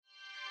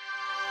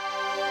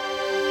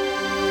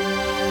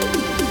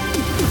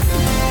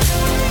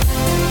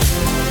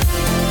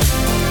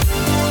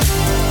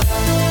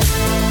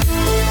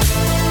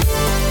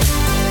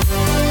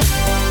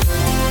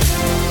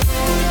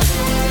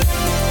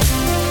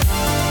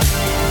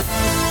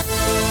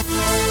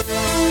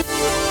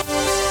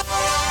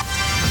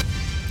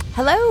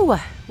Hello,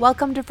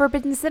 welcome to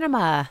Forbidden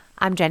Cinema.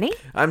 I'm Jenny.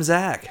 I'm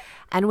Zach.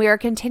 And we are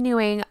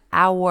continuing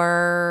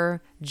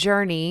our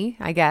journey,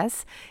 I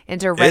guess,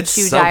 into Red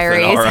Shoe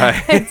Diaries. All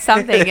right. It's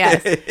something,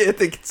 yes. I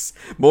think it's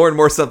more and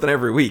more something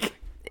every week.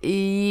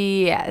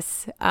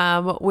 Yes.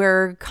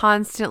 We're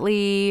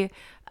constantly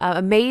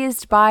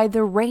amazed by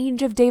the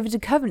range of David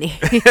Duchovny.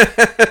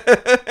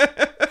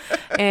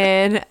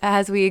 And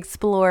as we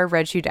explore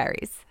Red Shoe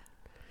Diaries.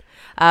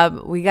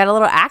 We got a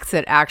little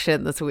accident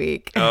action this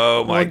week.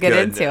 Oh my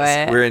goodness. We'll get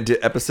into it. We're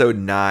into episode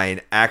 9,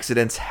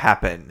 Accidents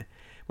Happen.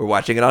 We're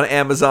watching it on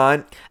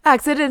Amazon.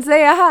 Accidents, they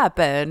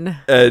happen.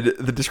 And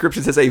the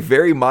description says a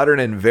very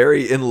modern and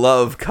very in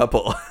love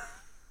couple.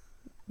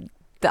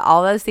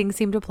 All those things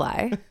seem to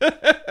apply.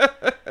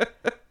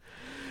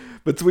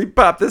 But so we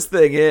pop this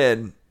thing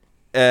in,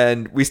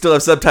 and we still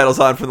have subtitles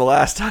on from the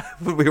last time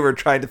when we were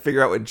trying to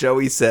figure out what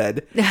Joey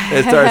said. And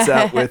it starts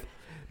out with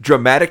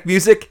dramatic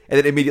music and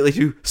then immediately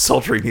to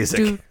sultry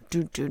music. I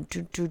don't know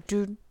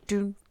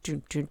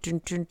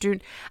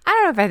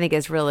if I think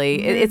it's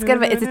really it's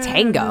a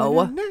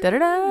tango.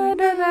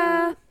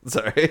 Da-da-da-da-da.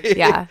 Sorry.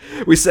 Yeah.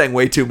 We sang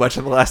way too much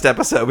in the last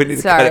episode. We need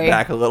to cut it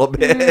back a little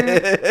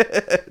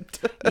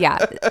bit. Yeah.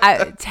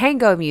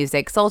 Tango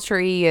music.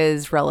 Sultry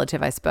is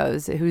relative, I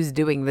suppose. Who's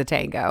doing the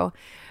tango?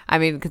 I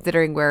mean,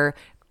 considering we're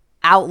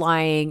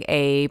outlining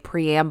a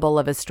preamble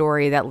of a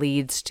story that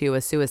leads to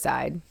a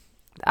suicide.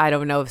 I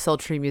don't know if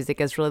sultry music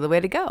is really the way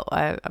to go.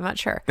 I'm not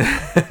sure.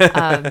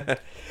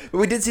 But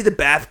we did see the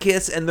bath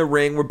kiss and the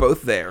ring were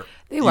both there.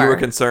 They were. You were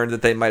concerned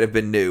that they might have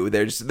been new.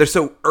 They're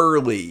so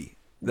early.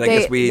 I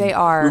guess they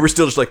are. We were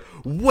still just like,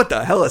 what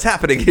the hell is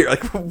happening here?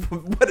 Like,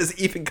 what is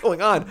even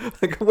going on?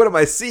 Like, what am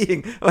I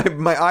seeing?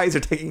 My eyes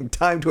are taking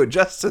time to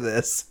adjust to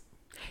this.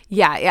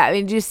 Yeah. I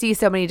mean, you see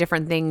so many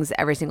different things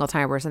every single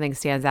time where something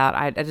stands out.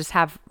 I just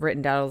have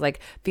written down, I was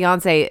like,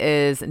 Beyonce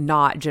is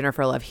not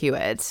Jennifer Love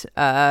Hewitt,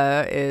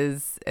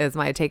 is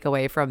my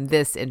takeaway from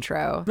this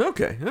intro.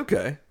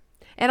 Okay.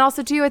 And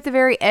also, too, at the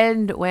very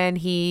end, when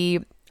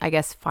he, I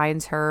guess,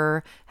 finds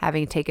her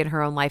having taken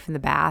her own life in the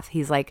bath,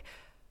 he's like,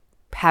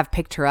 have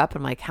picked her up.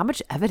 I'm like, how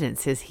much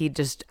evidence has he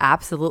just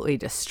absolutely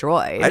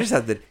destroyed? I just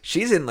have that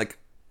she's in like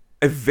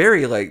a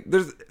very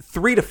there's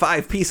 3 to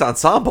 5 piece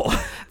ensemble.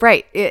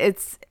 Right.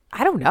 It's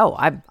I don't know.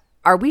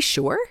 Are we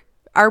sure?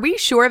 Are we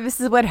sure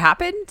this is what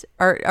happened?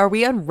 Are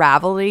we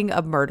unraveling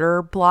a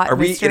murder plot? Are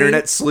mystery? we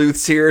internet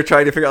sleuths here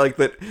trying to figure out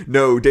that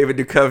no, David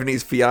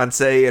Duchovny's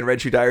fiance in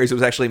Red Shoe Diaries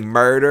was actually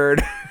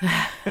murdered?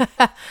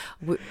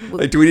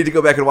 Do we need to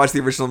go back and watch the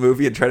original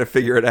movie and try to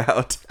figure it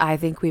out? I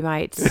think we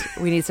might.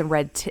 We need some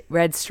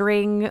red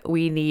string.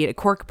 We need a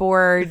cork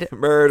board.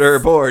 Murder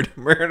board.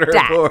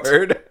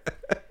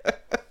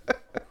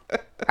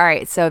 All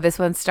right, so this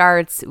one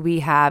starts. We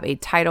have a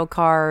title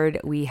card.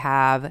 We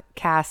have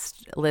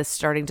cast list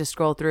starting to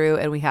scroll through,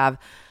 and we have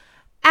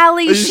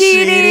Ali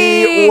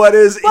Sheedy. What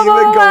is even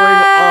going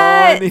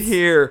on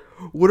here?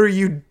 What are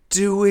you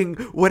doing?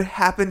 What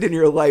happened in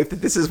your life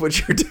that this is what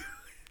you're doing?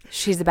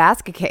 She's a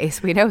basket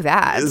case. We know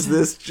that. Is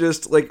this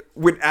just like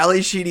when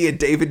Ali Sheedy and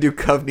David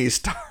Duchovny's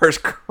stars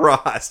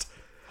crossed?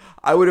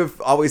 I would have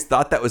always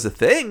thought that was a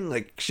thing.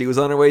 Like, she was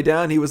on her way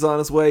down, he was on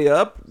his way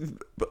up.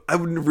 But I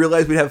wouldn't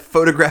realize we'd have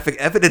photographic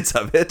evidence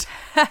of it.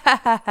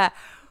 Like,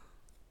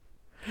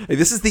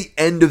 this is the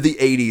end of the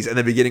 80s and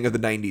the beginning of the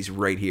 90s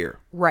right here.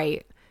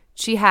 Right.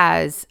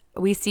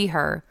 We see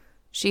her.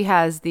 She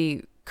has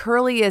the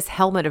curliest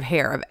helmet of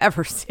hair I've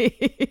ever seen.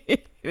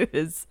 It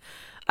is,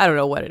 I don't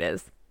know what it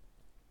is.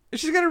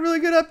 She's got a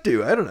really good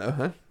updo. I don't know,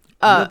 huh?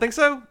 You don't think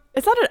so?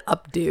 It's not an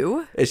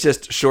updo. It's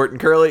just short and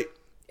curly.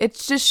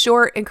 It's just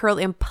short and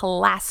curly and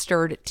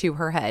plastered to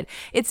her head.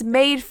 It's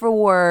made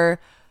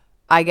for,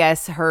 I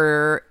guess,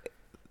 her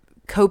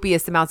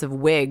copious amounts of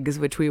wigs,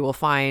 which we will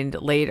find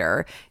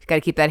later. You got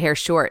to keep that hair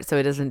short so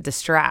it doesn't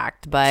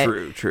distract.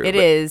 But true. It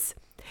is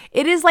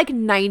like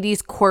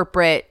 90s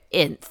corporate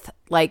inth.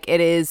 Like, it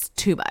is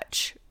too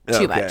much.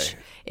 Too much.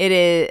 It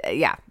is,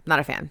 yeah, not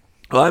a fan.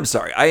 Well, I'm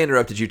sorry. I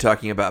interrupted you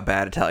talking about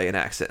bad Italian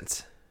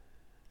accents.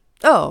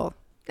 Oh,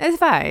 it's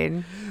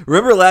fine.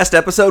 Remember last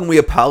episode when we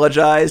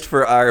apologized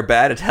for our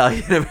bad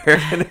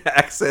Italian-American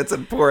accents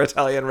and poor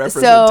Italian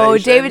representation? So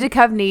David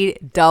Duchovny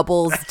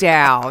doubles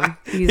down.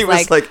 He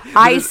was like,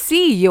 I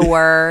see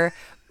your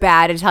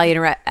bad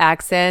Italian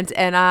accent,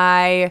 and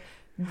I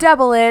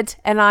double it,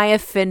 and I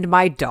offend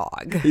my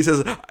dog. He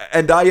says,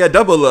 and I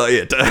double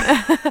it. And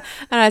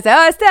I say,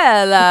 oh,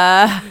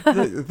 Stella.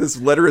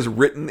 This letter is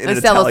written in an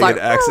Italian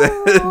accent.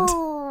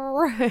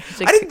 I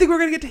didn't think we were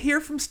going to get to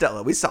hear from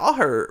Stella. We saw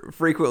her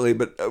frequently,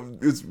 but it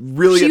was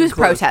really She was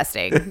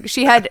protesting.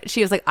 She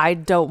was like, I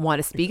don't want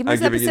to speak in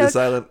this episode. I'm giving you the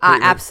silent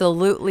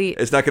absolutely.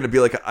 It's not going to be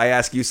like, I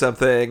ask you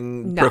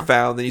something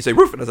profound, then you say,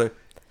 roof, and I was like,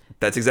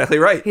 that's exactly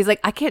right. He's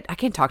like, I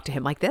can't talk to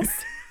him like this.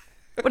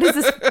 What is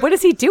this? What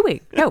is he doing?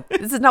 No,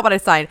 this is not what I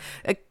signed.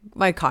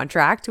 My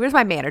contract. Where's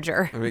my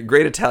manager? I mean,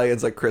 great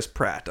Italians like Chris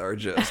Pratt are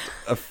just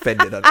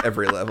offended on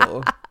every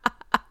level.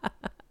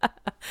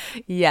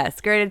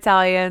 Yes, great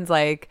Italians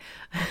like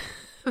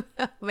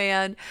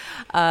Man,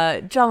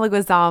 John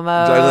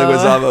Leguizamo. John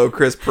Leguizamo,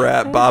 Chris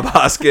Pratt, Bob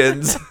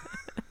Hoskins.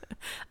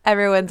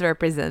 Everyone's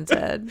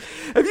represented.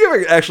 Have you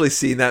ever actually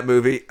seen that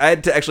movie? I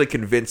had to actually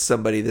convince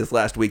somebody this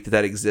last week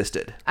that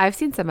existed. I've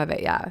seen some of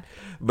it, yeah.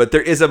 But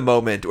there is a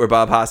moment where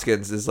Bob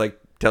Hoskins is like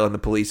telling the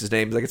police his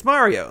name. He's like, it's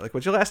Mario. Like,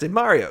 what's your last name?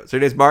 Mario. So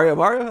your name's Mario?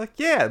 Mario? Like,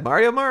 yeah,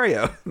 Mario.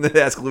 And then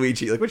they ask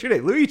Luigi, like, what's your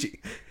name?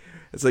 Luigi.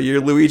 And so you're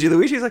Luigi?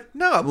 He's like,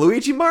 no, I'm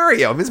Luigi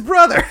Mario. I'm his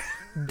brother.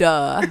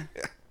 Duh.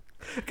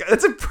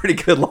 That's a pretty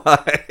good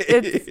line.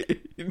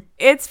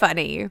 It's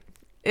funny.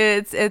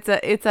 It's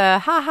a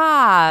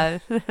ha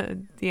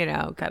kind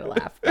of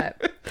laugh.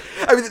 But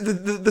I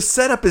mean, the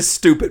setup is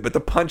stupid, but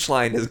the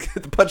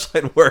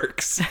punchline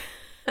works.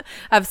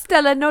 I've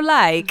Stella no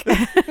like.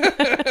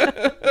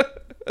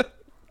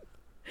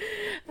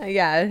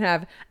 Yeah, and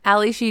have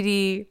Ali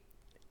Sheedy,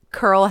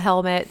 curl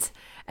helmet,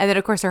 and then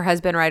of course her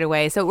husband right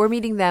away. So we're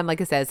meeting them, like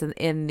it says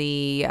in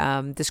the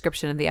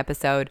description of the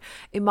episode,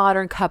 a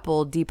modern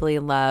couple deeply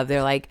in love.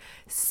 They're like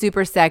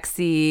super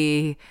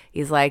sexy.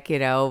 He's like,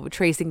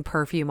 tracing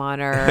perfume on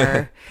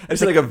her.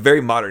 It's like a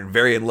very modern,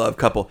 very in love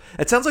couple.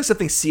 It sounds like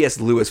something C.S.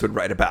 Lewis would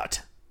write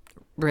about.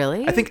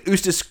 Really? I think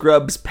Eustace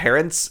Scrubb's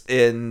parents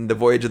in The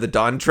Voyage of the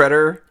Dawn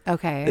Treader.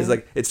 Okay. Is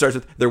like, it starts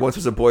with, there once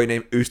was a boy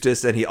named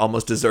Eustace and he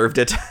almost deserved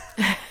it.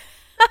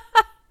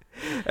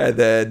 And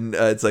then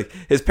it's like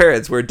his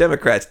parents were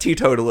Democrats,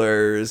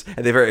 teetotalers,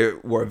 and they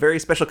wore a very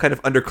special kind of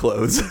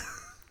underclothes.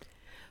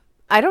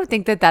 I don't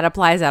think that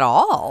applies at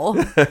all.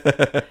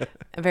 A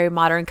very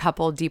modern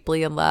couple,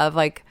 deeply in love.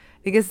 Like,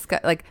 I think it's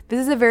got, like, this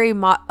is a very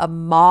a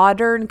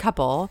modern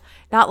couple,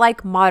 not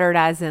like modern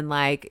as in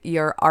like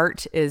your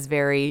art is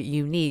very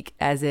unique,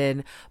 as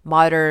in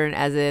modern,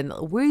 as in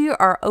we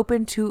are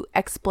open to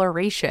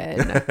exploration,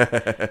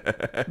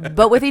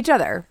 but with each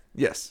other.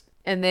 Yes.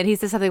 And then he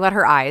says something about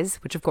her eyes,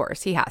 which of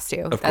course he has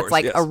to. That's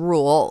like yes. a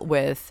rule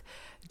with.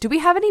 Do we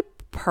have any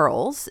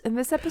pearls in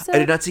this episode? I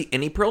did not see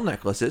any pearl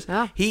necklaces.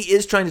 Oh. He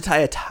is trying to tie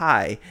a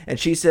tie, and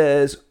she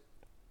says,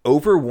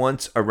 over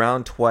once,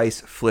 around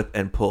twice, flip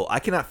and pull. I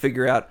cannot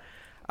figure out.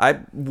 I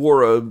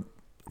wore a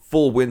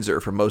full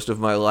Windsor for most of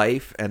my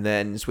life, and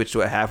then switched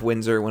to a half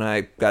Windsor when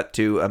I got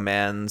to a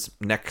man's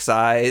neck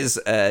size,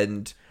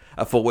 and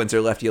a full Windsor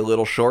left you a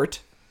little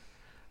short.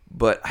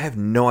 But I have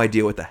no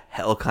idea what the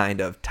hell kind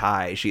of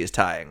tie she is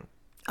tying.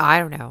 I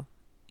don't know.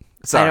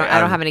 Sorry, I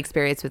don't have any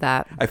experience with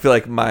that. I feel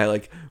like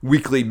my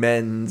weekly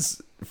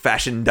men's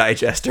fashion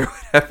digest or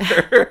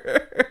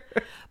whatever.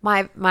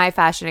 My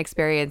fashion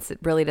experience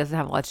really doesn't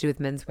have a lot to do with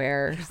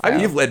menswear. So. I mean,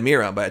 you've led me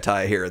around by a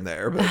tie here and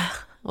there, but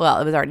well,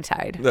 it was already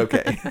tied.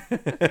 Okay.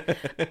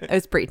 It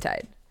was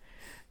pre-tied.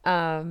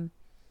 And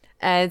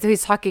so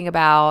he's talking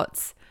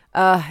about,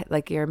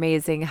 like, you're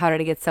amazing. How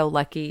did I get so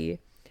lucky?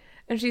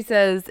 And she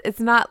says, it's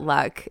not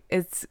luck.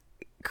 It's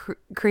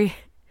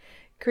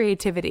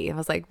creativity. I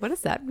was like, what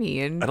does that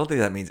mean? I don't think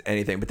that means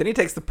anything. But then he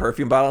takes the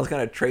perfume bottle and is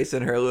kind of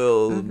tracing her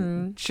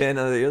little chin.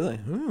 And you're like,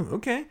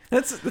 okay.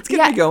 Let's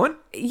get me going.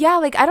 Yeah,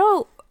 like,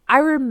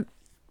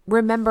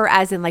 remember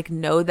as in, like,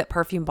 know that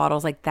perfume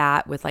bottles like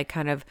that with, like,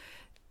 kind of,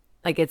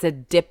 like, it's a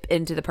dip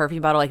into the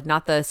perfume bottle, like,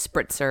 not the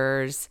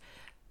spritzers.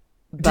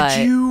 But,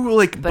 did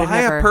you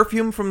buy a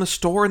perfume from the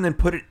store and then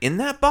put it in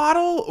that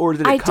bottle, or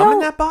did it come in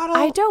that bottle?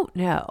 I don't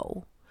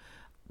know,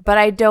 but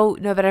I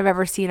don't know that I've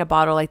ever seen a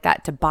bottle like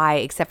that to buy,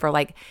 except for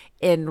like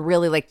in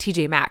really like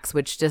TJ Maxx,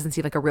 which doesn't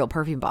seem like a real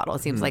perfume bottle.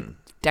 It seems like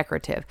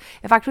decorative.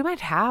 In fact, we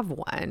might have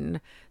one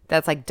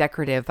that's like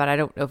decorative, but I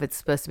don't know if it's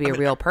supposed to be a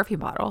real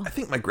perfume bottle. I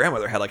think my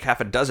grandmother had like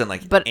half a dozen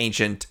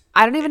ancient.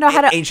 I don't even know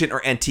how to ancient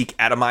or antique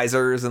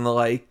atomizers and the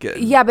like.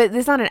 Yeah, but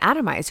it's not an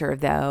atomizer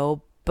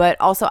though. But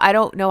also, I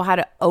don't know how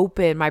to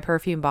open my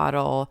perfume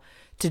bottle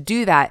to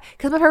do that.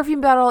 Because my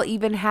perfume bottle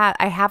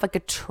I have like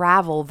a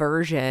travel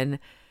version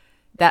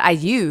that I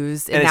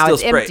use, and now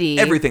it's empty.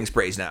 Everything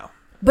sprays now.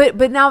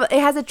 But now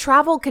it has a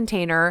travel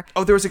container.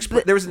 Oh, there was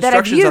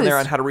instructions on there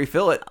on how to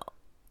refill it.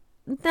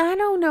 I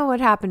don't know what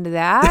happened to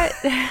that.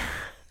 I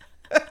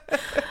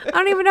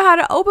don't even know how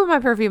to open my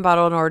perfume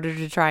bottle in order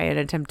to try and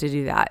attempt to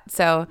do that.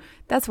 So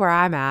that's where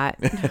I'm at.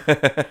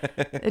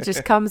 It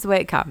just comes the way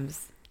it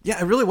comes. Yeah,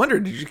 I really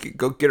wondered, did you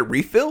go get it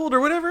refilled or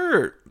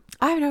whatever?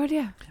 I have no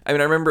idea. I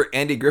mean, I remember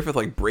Andy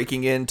Griffith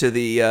breaking into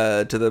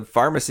the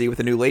pharmacy with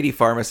a new lady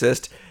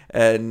pharmacist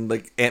and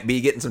Aunt B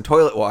getting some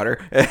toilet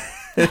water.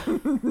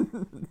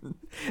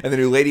 And the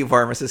new lady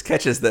pharmacist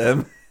catches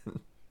them.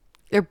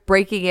 They're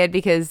breaking in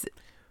because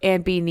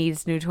Aunt B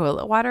needs new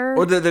toilet water?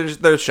 Or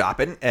they're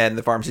shopping and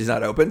the pharmacy's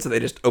not open, so they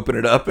just open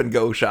it up and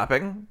go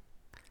shopping.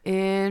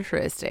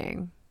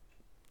 Interesting.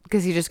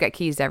 Because you just got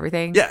keys to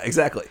everything? Yeah,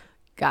 exactly.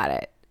 Got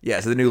it. Yeah,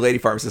 so the new lady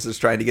pharmacist is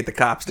trying to get the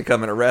cops to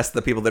come and arrest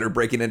the people that are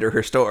breaking into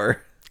her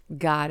store.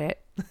 Got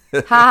it.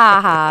 Ha ha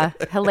ha.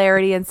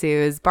 Hilarity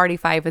ensues. Barney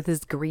Fife with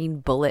his green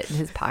bullet in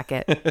his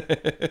pocket.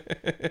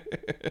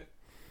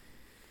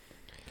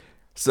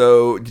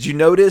 So, did you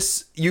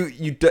notice? You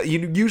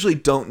usually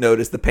don't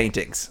notice the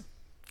paintings.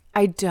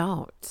 I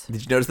don't.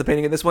 Did you notice the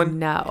painting in this one?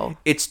 No.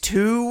 It's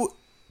two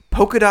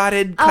polka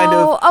dotted kind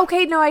of. Oh,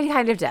 okay. No, I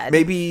kind of did.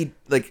 Maybe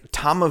like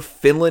Tom of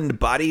Finland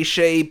body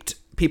shaped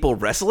people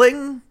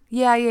wrestling.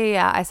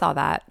 Yeah. I saw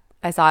that.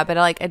 I saw it, but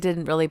I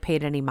didn't really pay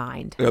it any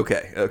mind.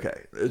 Okay.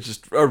 It's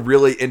just a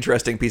really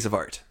interesting piece of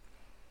art.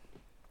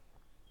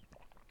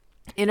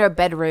 In our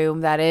bedroom,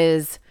 that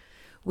is,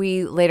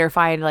 we later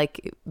find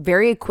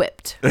very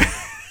equipped.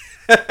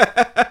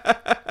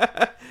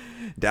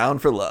 Down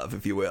for love,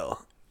 if you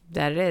will.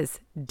 That it is.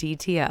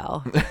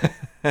 DTL.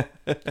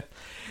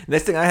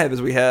 Next thing I have is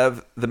we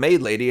have the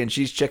maid lady, and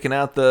she's checking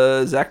out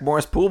the Zach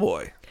Morris pool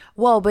boy.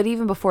 Well, but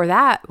even before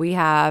that, we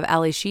have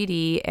Ali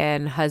Sheedy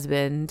and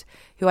husband,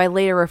 who I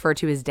later refer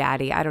to as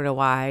daddy. I don't know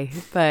why,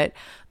 but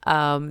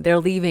they're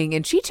leaving,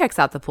 and she checks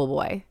out the pool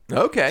boy.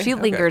 Okay. She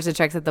lingers and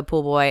checks out the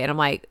pool boy, and I'm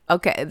like,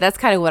 okay, that's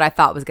kind of what I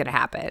thought was going to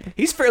happen.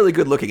 He's fairly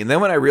good looking, and then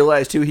when I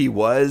realized who he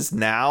was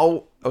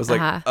now, I was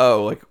like,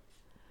 oh,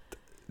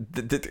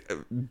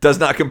 does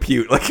not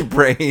compute, like your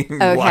brain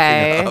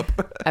locking up.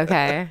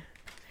 Okay.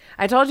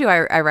 I told you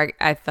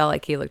I felt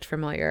like he looked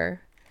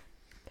familiar.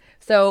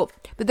 So,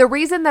 but the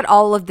reason that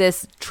all of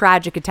this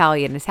tragic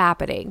Italian is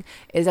happening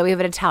is that we have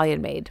an Italian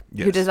maid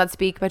who does not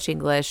speak much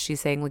English. She's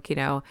saying,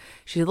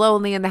 she's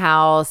lonely in the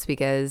house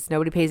because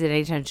nobody pays any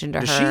attention to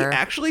her. Does she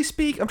actually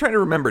speak? I'm trying to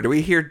remember. Do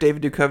we hear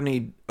David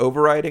Duchovny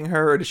overriding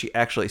her, or does she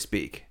actually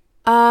speak?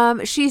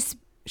 She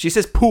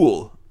says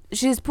pool.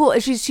 She's pool.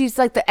 She's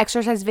like the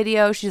exercise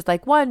video. She's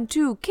like 1,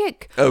 2,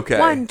 kick. Okay.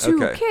 1,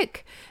 2,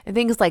 kick, and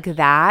things like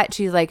that.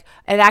 She's like,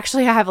 and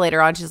actually, I have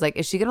later on. She's like,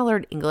 is she gonna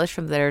learn English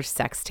from their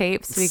sex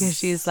tapes? Because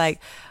she's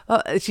like,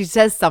 she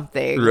says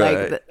something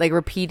like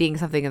repeating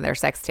something in their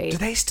sex tape. Do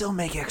they still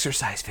make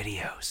exercise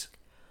videos?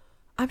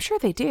 I'm sure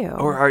they do.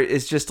 Or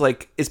is just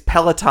is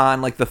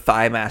Peloton like the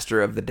thigh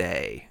master of the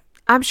day?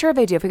 I'm sure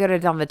they do. If we go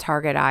down the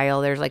Target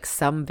aisle, there's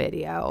some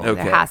video.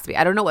 Okay. There has to be.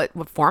 I don't know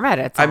what format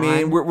it's on. I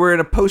mean, we're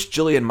in a post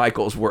Jillian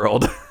Michaels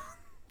world.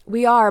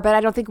 We are, but I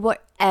don't think we'll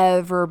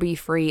ever be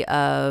free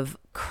of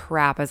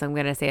crap, as I'm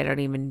going to say. I don't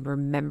even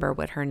remember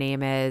what her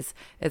name is.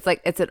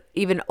 It's an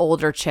even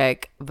older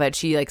chick, but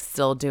she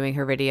still doing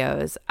her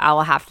videos.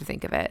 I'll have to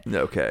think of it.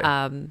 Okay.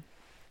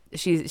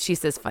 She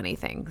says funny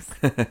things.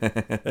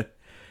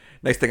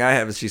 Next thing I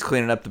have is she's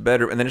cleaning up the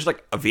bedroom, and then just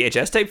a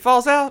VHS tape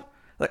falls out.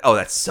 Oh,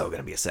 that's so going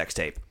to be a sex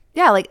tape.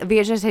 Yeah, a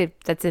VHS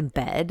tape that's in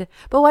bed.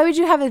 But why would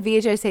you have a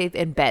VHS tape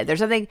in bed? There's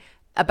something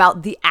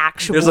about the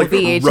actual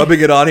VHS.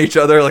 Rubbing it on each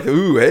other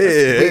ooh, hey.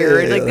 It's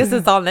weird. This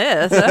is on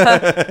this.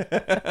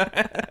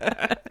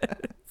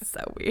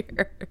 So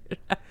weird.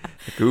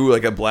 Ooh, I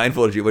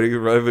blindfolded you. What are you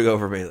rubbing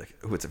over me?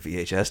 Ooh, it's a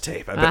VHS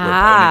tape. I bet we're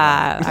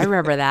I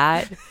remember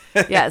that.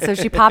 Yeah, so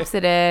she pops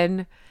it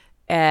in,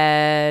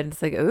 and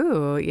it's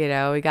ooh,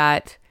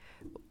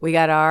 we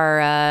got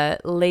our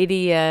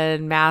lady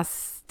and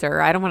master.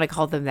 I don't want to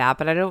call them that,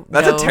 but I don't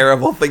That's know. a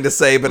terrible thing to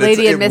say, but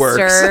lady it and Mr.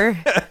 works.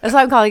 That's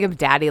why I'm calling him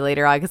Daddy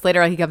later on, because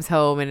later on he comes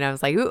home, and I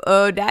was like,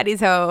 oh, Daddy's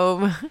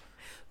home.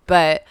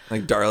 But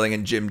Darling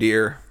and Jim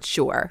Deere.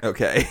 Sure.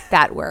 Okay.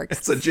 That works.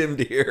 It's a Jim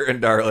Deere and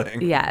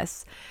Darling.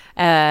 Yes.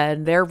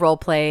 And they're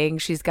role-playing.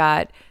 She's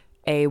got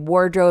a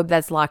wardrobe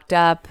that's locked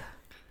up.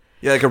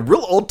 Yeah, a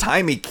real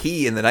old-timey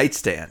key in the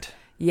nightstand.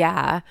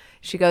 Yeah.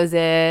 She goes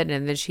in,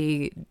 and then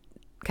she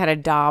kind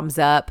of doms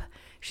up.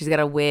 She's got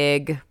a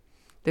wig.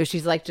 Though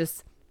she's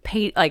just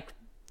paint, I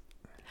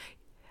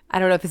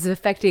don't know if it's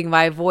affecting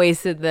my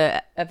voice in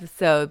the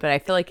episode, but I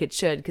feel like it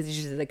should, because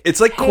she's it's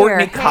like hair,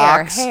 Courtney hair,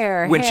 Cox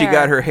hair, when she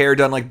got her hair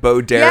done like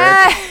Bo Derek.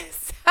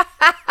 Yes.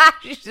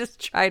 She's just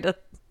trying to.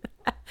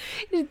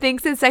 She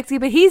thinks it's sexy,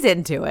 but he's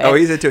into it. Oh,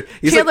 he's into it.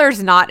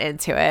 Chandler's not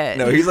into it.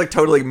 No, he's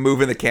totally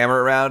moving the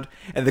camera around,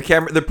 and the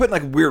camera, they're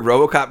putting weird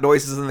RoboCop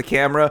noises in the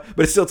camera,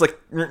 but it's still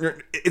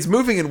it's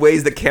moving in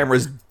ways that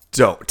cameras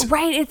don't.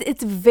 Right.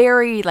 It's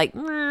very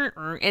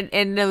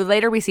and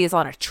later we see it's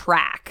on a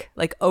track,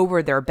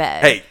 over their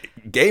bed. Hey,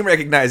 game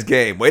recognized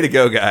game. Way to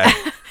go, guy.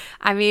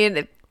 I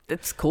mean,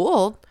 it's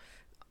cool.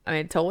 I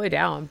mean, totally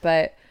down,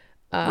 but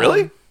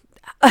really?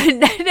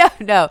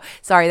 No.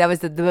 Sorry, that was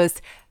the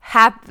most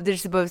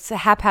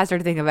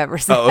haphazard thing I've ever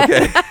said. Oh,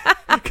 okay.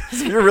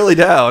 Because you're really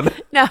down.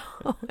 No.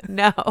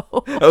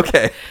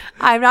 Okay.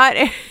 I'm not.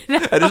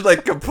 No. I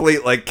just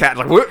complete cat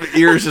what?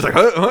 Ears just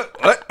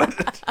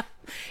what?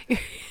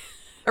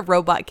 A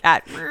robot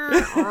cat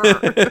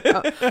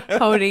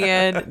honing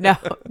in.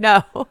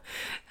 No.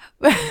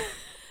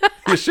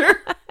 You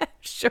sure?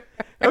 Sure.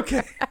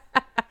 Okay.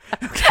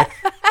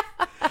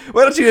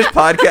 Why don't you just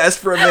podcast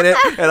for a minute,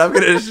 and I'm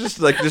gonna just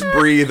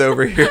breathe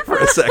over here for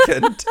a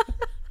second.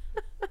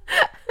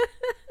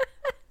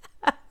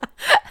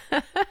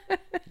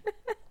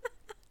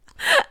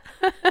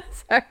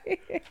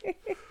 Sorry.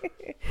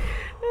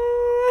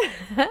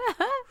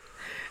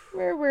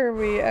 Where were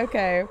we?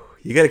 Okay.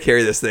 You got to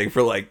carry this thing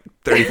for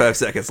 35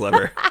 seconds,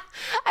 Lever.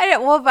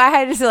 But I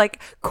had to say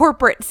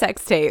corporate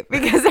sex tape,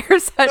 because they're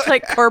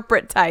such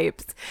corporate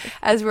types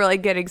as we're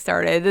getting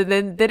started,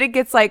 and then it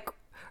gets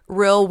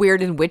real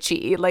weird and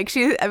witchy.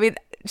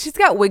 She's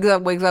got wigs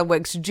on wigs on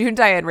wigs. June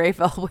Diane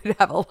Raphael would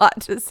have a lot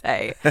to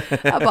say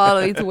about all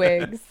these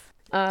wigs.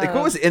 Like,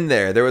 what was in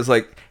there? There was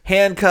like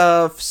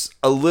handcuffs,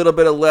 a little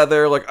bit of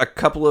leather, like a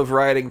couple of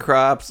riding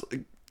crops.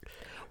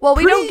 Well,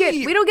 we don't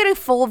get a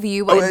full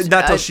view.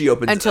 Not till she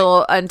opens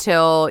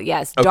until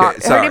yes.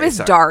 Okay, her name is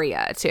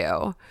Daria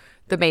too.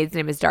 The maid's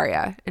name is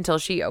Daria until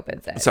she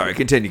opens it. Sorry,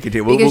 continue.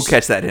 We'll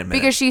catch that in a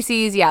minute. Because she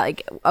sees,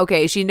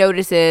 she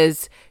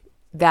notices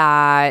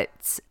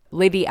that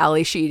Lady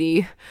Ali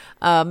Sheedy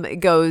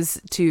goes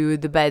to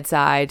the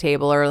bedside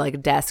table or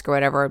like desk or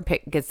whatever and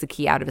gets the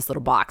key out of his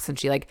little box, and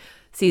she like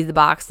sees the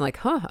box and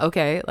like,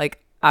 okay,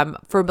 like I'm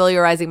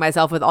familiarizing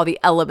myself with all the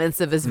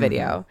elements of this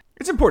video.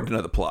 It's important to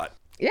know the plot.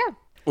 Yeah.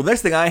 Well, the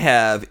next thing I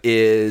have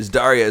is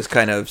Daria is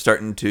kind of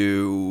starting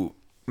to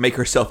make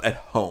herself at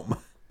home.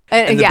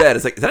 And the bed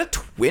is like, is that a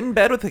twin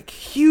bed with like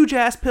huge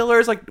ass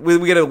pillars? Like we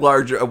get a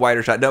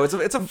wider shot. No, it's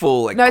a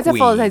full like. No, it's queen. a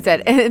full, as I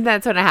said, and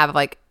that's what I have.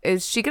 Like,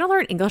 is she gonna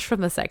learn English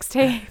from the sex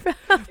tape?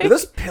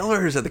 Those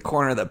pillars at the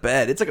corner of the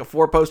bed, it's like a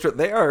 4-poster.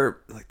 They are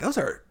like, those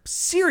are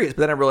serious.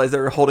 But then I realized they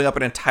were holding up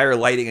an entire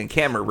lighting and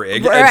camera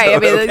rig. Right. So, I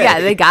mean, yeah,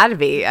 they gotta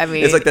be. I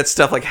mean, it's like that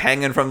stuff like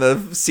hanging from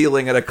the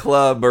ceiling at a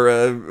club or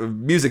a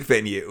music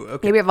venue.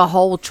 Okay. Maybe we have a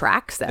whole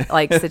track set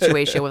like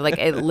situation with like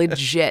a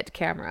legit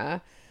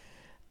camera.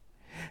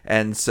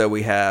 And so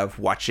we have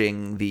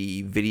watching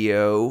the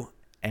video,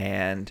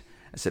 and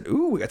I said,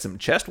 "Ooh, we got some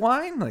chest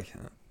wine." Like,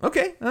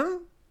 okay,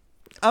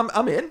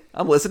 I'm in.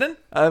 I'm listening.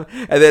 And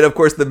then of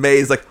course the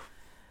maid's like,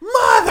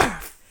 "Mother!"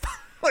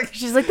 Like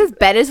she's like, "This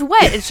bed is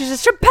wet," and she's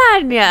just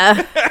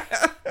Champagne.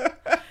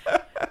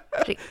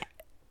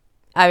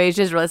 I mean,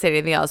 she doesn't really say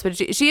anything else, but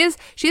she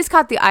has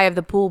caught the eye of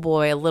the pool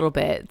boy a little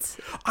bit.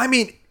 I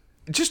mean,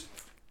 just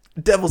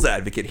devil's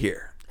advocate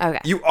here. Okay,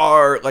 you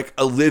are like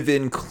a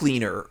live-in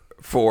cleaner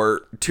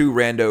for two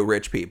rando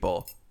rich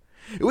people.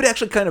 It would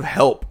actually kind of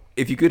help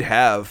if you could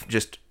have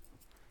just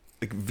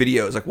like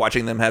videos, like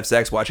watching them have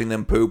sex, watching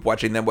them poop,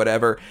 watching them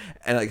whatever,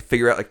 and like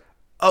figure out like,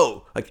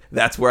 oh, like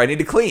that's where I need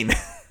to clean.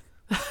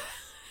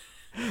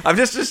 I'm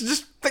just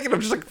thinking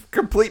of just like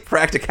complete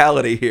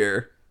practicality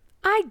here.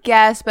 I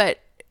guess,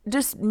 but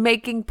just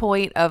making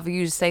point of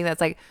you saying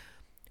that's like,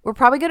 we're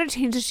probably going to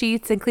change the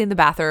sheets and clean the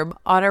bathroom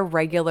on a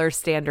regular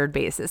standard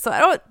basis.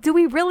 So do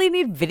we really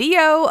need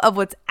video of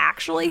what's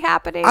actually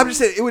happening? I'm just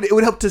saying it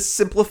would help to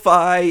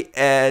simplify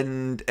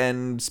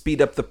and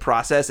speed up the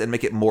process and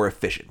make it more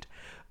efficient.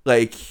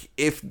 Like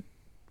if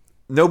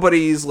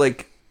nobody's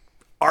like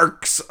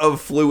arcs of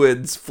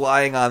fluids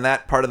flying on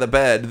that part of the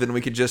bed, then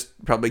we could just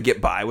probably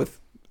get by with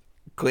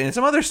cleaning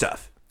some other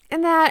stuff.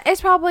 And that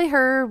it's probably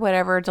her,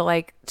 whatever, to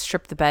like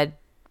strip the bed.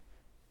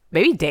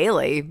 Maybe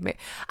daily.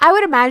 I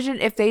would imagine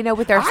if they know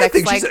what their sex I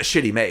think like. She's a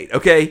shitty maid,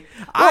 okay?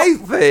 Well, I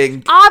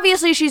think.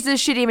 Obviously, she's a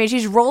shitty maid.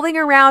 She's rolling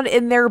around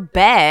in their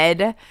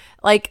bed,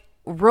 like,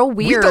 real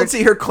weird. We don't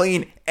see her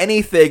clean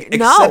anything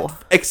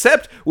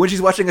except when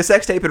she's watching a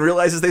sex tape and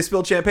realizes they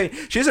spilled champagne.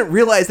 She doesn't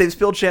realize they've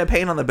spilled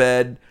champagne on the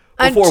bed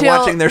before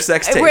watching their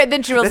sex tape.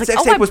 Then she realized, that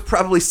sex tape was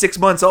probably 6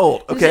 months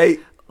old, okay?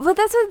 Well,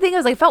 that's the thing. I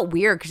was like, felt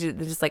weird because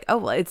it's just like, oh,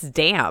 well, it's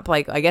damp.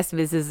 Like, I guess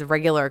this is a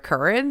regular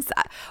occurrence,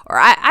 or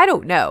I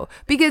don't know,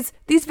 because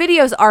these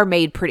videos are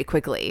made pretty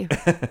quickly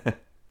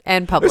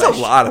and published. There's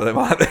a lot of them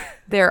on there.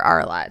 There are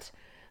a lot.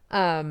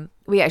 Well,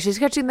 yeah, she's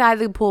catching the eye of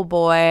the pool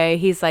boy.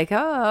 He's like,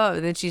 oh,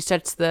 and then she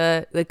shuts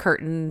the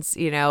curtains,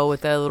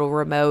 with a little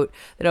remote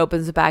that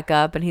opens it back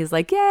up, and he's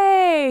like,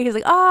 yay! He's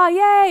like, ah,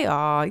 yay,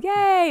 ah,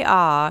 yay,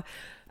 ah.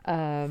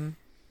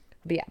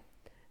 But yeah.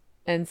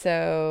 And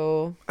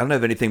so I don't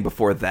have anything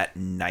before that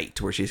night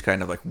where she's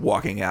kind of like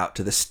walking out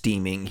to the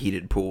steaming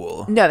heated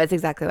pool. No, that's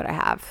exactly what I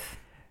have.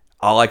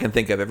 All I can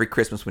think of every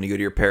Christmas when you go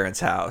to your parents'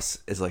 house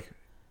is like,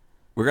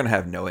 we're going to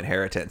have no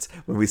inheritance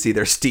when we see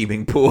their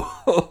steaming pool.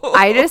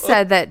 I just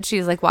said that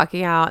she's like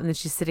walking out and then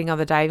she's sitting on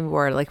the diving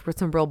board, like with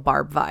some real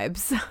Barb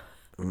vibes.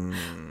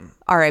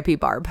 R.I.P.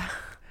 Barb.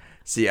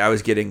 See, I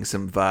was getting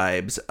some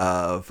vibes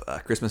of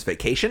Christmas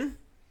Vacation.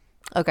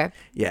 Okay.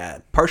 Yeah,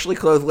 partially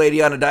clothed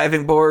lady on a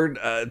diving board.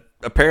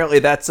 Apparently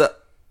that's a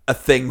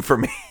thing for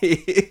me.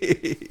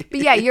 But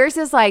yeah, yours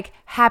is like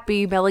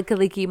happy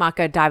Melikaliki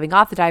Maka diving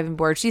off the diving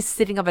board. She's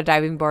sitting on a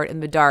diving board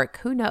in the dark.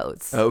 Who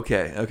knows?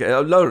 Okay.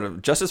 Oh, no.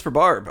 Justice for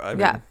Barb.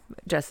 Yeah,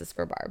 justice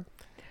for Barb.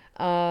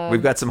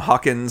 We've got some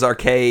Hawkins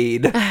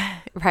arcade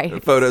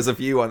right photos of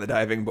you on the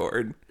diving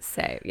board.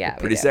 Say, yeah.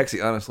 Pretty sexy,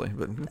 honestly.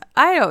 But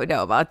I don't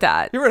know about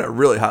that. You're in a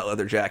really hot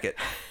leather jacket.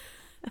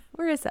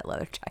 Where is that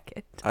leather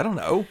jacket? I don't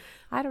know.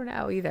 I don't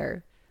know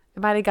either.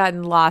 It might have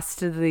gotten lost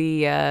to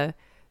the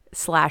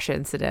slash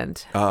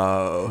incident.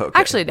 Oh, okay.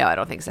 Actually, no, I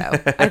don't think so.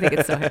 I think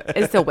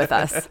it's still with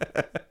us.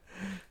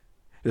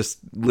 Just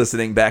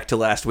listening back to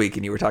last week,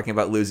 and you were talking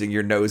about losing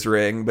your nose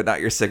ring, but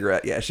not your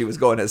cigarette. Yeah, she was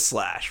going as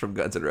Slash from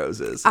Guns N'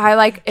 Roses. I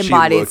like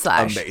embodied she looked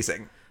Slash.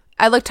 Amazing.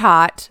 I looked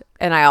hot,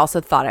 and I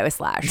also thought I was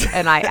Slash,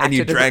 and I and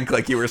you drank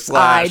like you were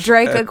Slash. I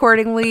drank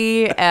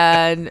accordingly,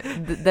 and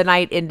the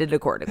night ended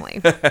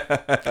accordingly.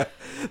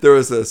 There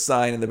was a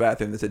sign in the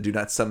bathroom that said, "Do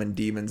not summon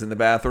demons in the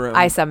bathroom."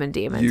 I summoned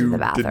demons in the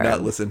bathroom. You did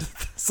not listen to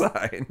the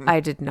sign.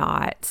 I did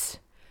not.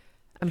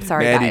 I'm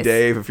sorry, Mandy, guys.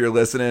 Dave, if you're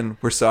listening,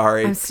 we're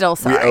sorry. I'm still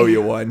sorry. We owe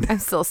you one. I'm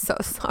still so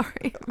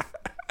sorry.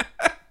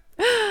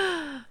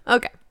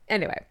 Okay.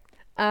 Anyway.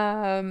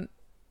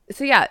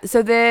 So yeah,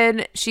 so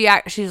then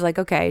she's like,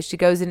 okay, she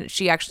goes in,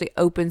 she actually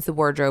opens the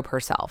wardrobe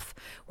herself.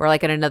 We're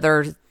like in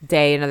another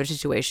day, another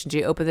situation.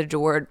 She opened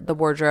the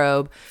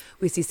wardrobe.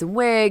 We see some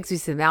wigs, we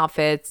see some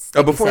outfits.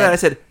 Oh, before that I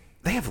said,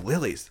 they have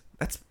lilies.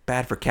 That's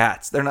bad for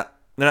cats. They're not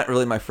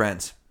really my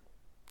friends.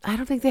 I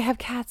don't think they have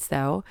cats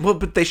though. Well,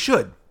 but they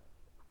should.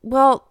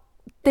 Well,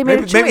 they made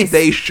a choice. Maybe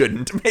they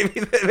shouldn't.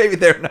 Maybe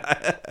they're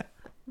not.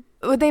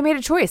 They made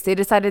a choice. They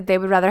decided they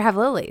would rather have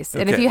lilies.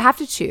 And if Okay. you have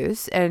to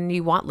choose and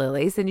you want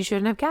lilies, then you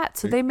shouldn't have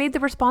cats. So they made the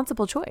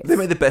responsible choice. They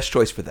made the best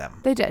choice for them.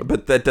 They did.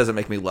 But that doesn't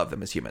make me love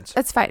them as humans.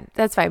 That's fine.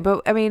 That's fine.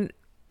 But I mean,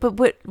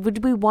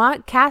 would we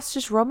want cats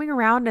just roaming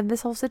around in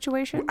this whole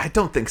situation? I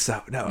don't think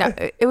so. No. No,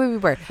 it would be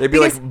weird. They'd be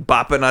Because like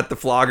bopping at the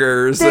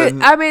floggers. they'd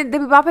be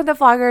bopping the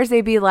floggers.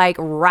 They'd be like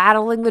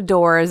rattling the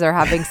door as they're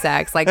having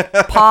sex, like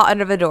paw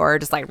under the door,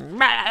 just like.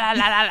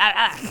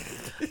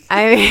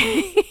 I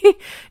mean,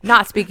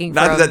 not speaking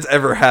Not from. that that's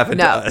ever happened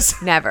to No, us.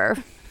 never.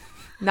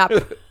 Not.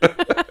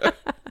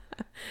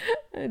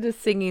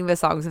 Just singing the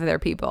songs of their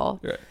people.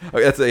 Right.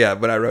 Okay, that's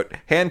when I wrote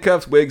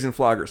handcuffs, wigs, and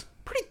floggers.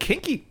 Pretty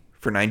kinky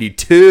for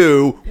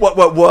 92. What?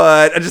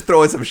 I'm just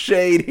throwing some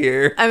shade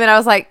here. I mean, I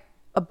was like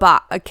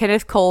a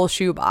Kenneth Cole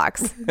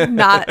shoebox,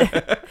 not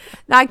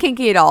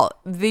kinky at all.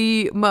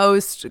 The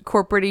most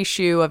corporate-y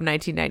shoe of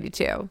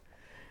 1992.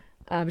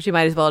 She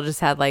might as well just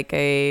had like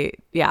a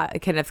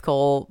Kenneth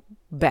Cole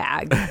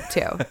bag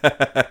too.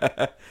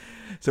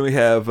 So we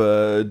have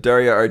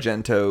Daria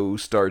Argento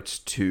starts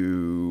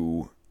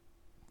to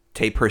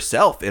tape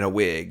herself in a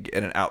wig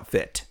and an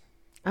outfit.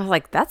 I was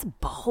like, that's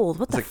bold.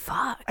 What the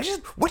fuck?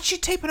 What's she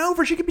taping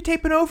over? She could be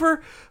taping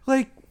over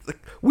like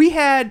we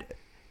had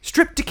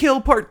Strip to Kill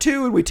Part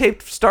 2 and we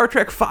taped Star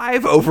Trek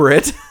 5 over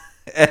it.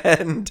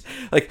 And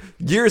like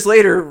years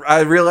later I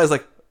realized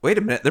like, wait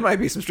a minute, there might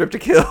be some Strip to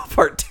Kill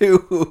Part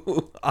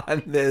 2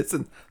 on this.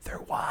 And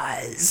there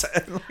was.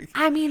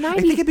 I mean, I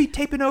think it'd be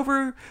taping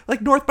over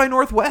like North by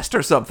Northwest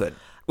or something,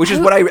 which is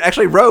what I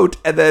actually wrote.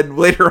 And then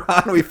later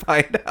on we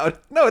find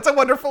out, no, It's a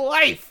Wonderful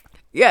Life.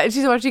 Yeah,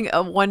 she's watching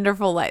A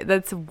Wonderful Life.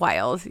 That's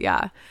wild.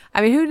 Yeah.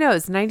 I mean, who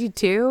knows?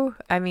 92?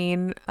 I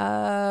mean,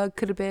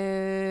 could have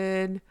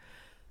been,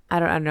 I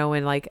don't know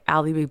when like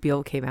Ally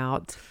McBeal came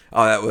out.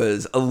 Oh, that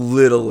was a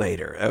little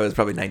later. That was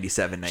probably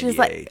 97, 98. She was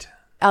like,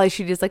 Ally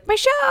Sheedy's like, my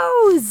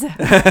shows.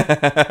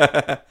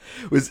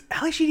 Was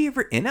Ally Sheedy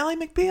ever in Ally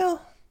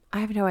McBeal? I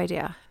have no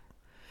idea.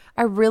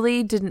 I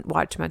really didn't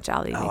watch much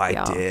Ally McBeal. Oh,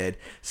 I did.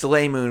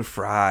 Soleil Moon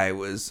Frye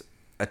was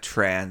a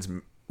trans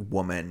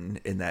woman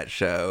in that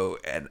show,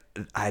 and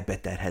I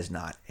bet that has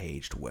not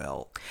aged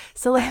well.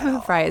 Soleil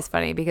Moon Frye is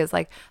funny because,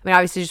 like, I mean,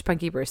 obviously just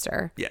Punky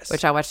Brewster, Yes.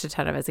 which I watched a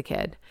ton of as a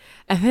kid,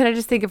 and then I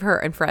just think of her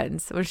in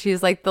Friends when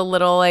she's like the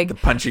little like The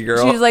punchy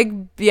girl. She's like,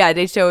 yeah,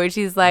 they show it.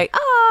 She's like,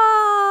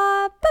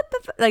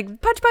 like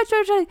punch, punch,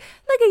 punch, like,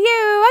 look at you,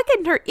 I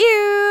couldn't hurt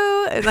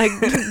you, and like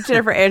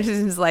Jennifer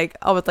Aniston's like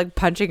almost like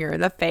punching her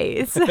in the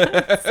face. So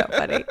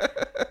funny.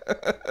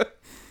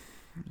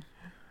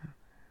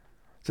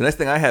 So next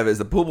thing I have is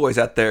the pool boy's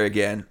out there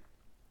again,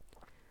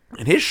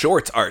 and his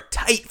shorts are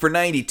tight for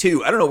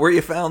 92. I don't know where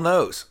you found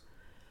those.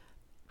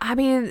 I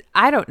mean,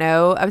 I don't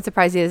know. I'm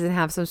surprised he doesn't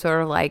have some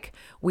sort of like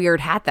weird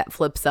hat that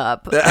flips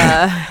up.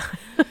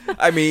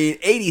 I mean,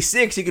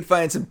 86, you could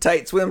find some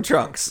tight swim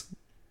trunks.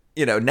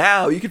 You know,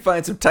 now you could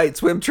find some tight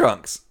swim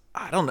trunks.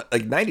 I don't know.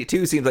 Like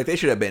 92 seems like they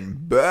should have been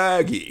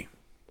baggy.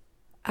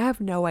 I have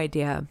no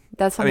idea.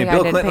 That's I something mean,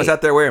 Bill didn't Clinton was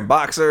out there wearing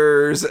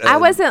boxers. I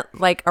wasn't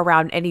like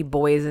around any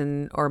boys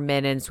or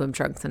men in swim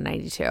trunks in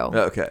 92.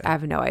 Okay. I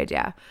have no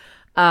idea.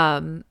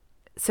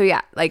 So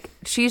yeah, like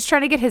she's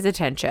trying to get his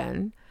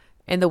attention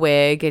in the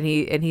wig, and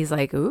he's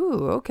like,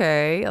 ooh,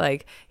 okay.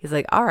 Like he's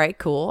like, all right,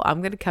 cool.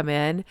 I'm gonna come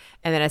in.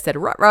 And then I said,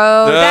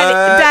 ruh-roh,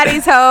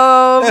 Daddy's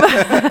home.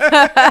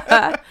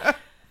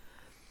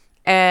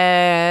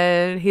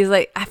 And he's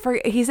like, I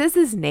forget. He says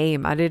his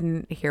name. I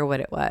didn't hear what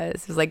it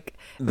was. It was like,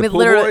 The pool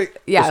boy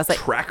yeah. was It was like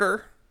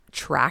Tracker.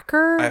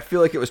 Tracker. I feel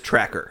like it was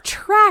Tracker.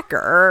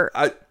 Tracker.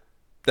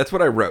 That's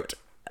what I wrote.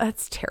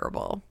 That's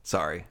terrible.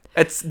 Sorry.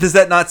 Does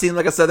that not seem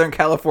like a Southern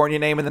California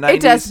name in the 90s?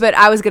 It does, but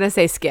I was gonna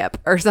say Skip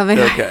or something.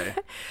 Okay.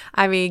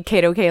 I mean,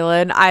 Kato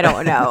Kalin. I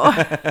don't know.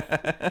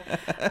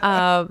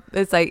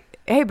 It's like,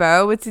 hey,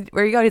 bro,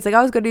 where you going? He's like,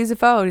 I was going to use the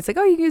phone. He's like,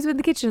 oh, you can use it in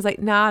the kitchen. It's like,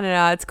 no,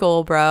 it's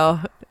cool, bro.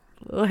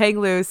 We'll hang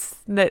loose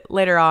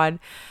later on.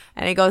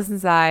 And he goes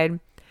inside,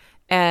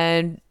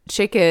 and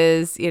Chick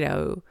is,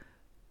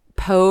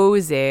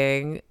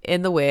 posing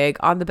in the wig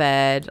on the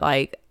bed,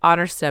 like on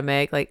her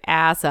stomach, like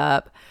ass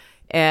up.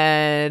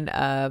 And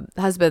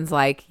husband's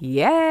like,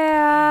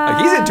 yeah.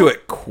 Like, he's into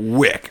it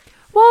quick.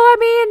 Well, I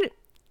mean,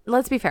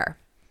 let's be fair.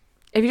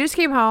 If you just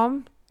came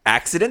home.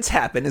 Accidents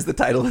Happen is the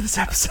title of this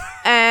episode.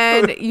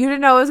 And you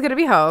didn't know it was going to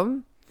be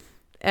home.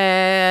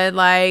 And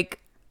like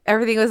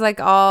everything was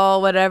like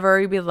all whatever.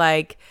 You'd be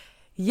like,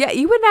 yeah,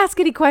 you wouldn't ask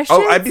any questions.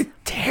 Oh, I'd be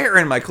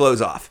tearing my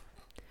clothes off.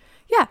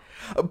 Yeah.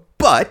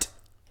 But.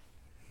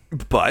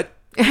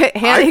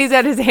 He's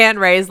got his hand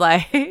raised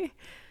like.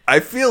 I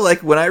feel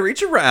like when I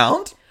reach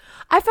around.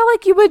 I felt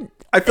like you would.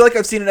 I feel like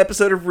I've seen an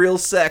episode of Real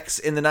Sex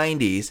in the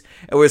 90s.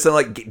 It was some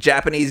like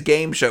Japanese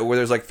game show where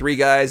there's like 3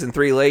 guys and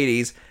 3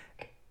 ladies,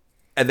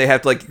 and they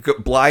have to like go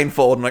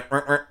blindfold and like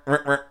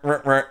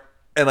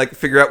and like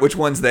figure out which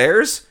one's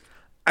theirs.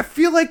 I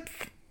feel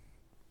like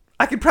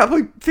I could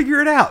probably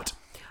figure it out.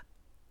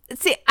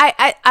 See,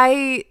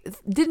 I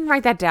didn't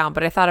write that down,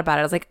 but I thought about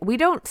it. I was like, we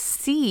don't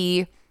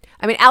see.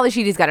 I mean, Ali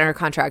Sheedy's got in her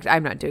contract,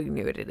 I'm not doing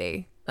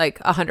nudity. Like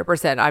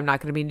 100%, I'm not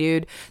going to be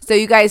nude. So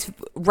you guys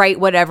write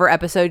whatever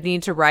episode you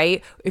need to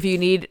write. If you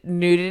need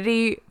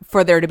nudity,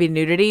 for there to be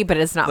nudity, but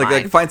it's not mine.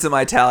 Like find some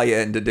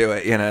Italian to do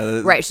it, you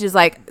know? Right. She's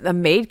like, the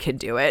maid can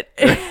do it.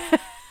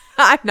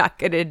 I'm not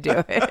going to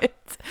do it.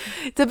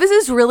 So this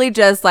is really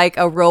just like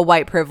a real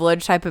white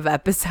privilege type of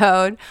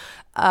episode.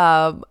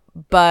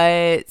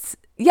 But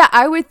yeah,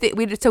 I would think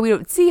we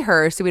don't see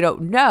her, so we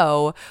don't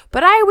know.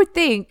 But I would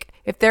think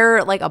if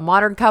they're like a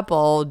modern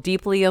couple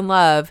deeply in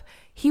love,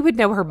 he would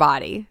know her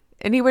body,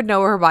 and he would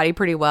know her body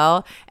pretty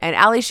well. And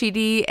Ali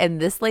Sheedy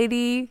and this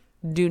lady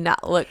do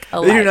not look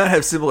alike. They do not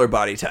have similar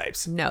body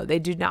types. No, they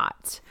do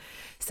not.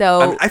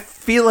 So I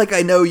feel like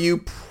I know you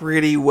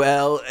pretty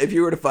well. If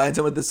you were to find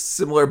someone with a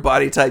similar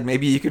body type,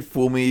 maybe you could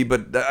fool me.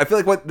 But I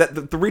feel like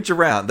the reach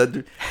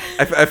around.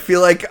 I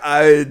feel like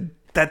I'm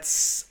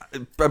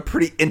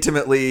pretty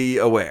intimately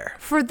aware.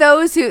 For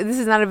those who, this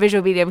is not a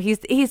visual medium,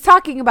 he's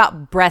talking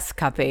about breast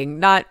cupping,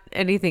 not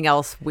anything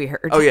else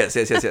weird. Oh, yes.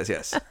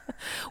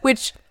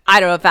 Which, I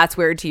don't know if that's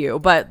weird to you,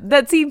 but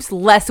that seems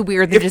less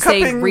weird than just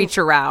saying reach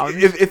around.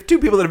 If 2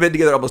 people that have been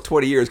together almost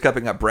 20 years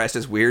cupping up breast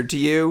is weird to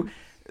you,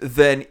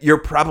 then you're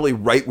probably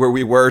right where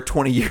we were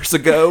 20 years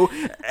ago,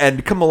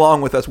 and come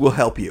along with us. We'll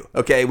help you.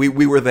 Okay. We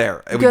were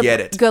there and we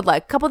get it. Good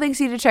luck. Couple things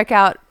you need to check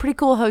out. Pretty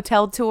cool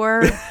hotel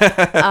tour.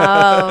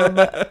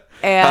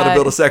 And how to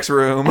build a sex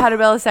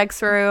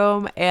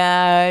room.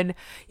 And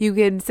you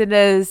can send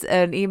us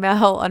an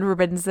email on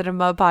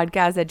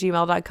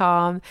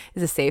forbiddencinema@gmail.com.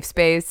 It's a safe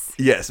space.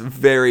 Yes,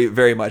 very,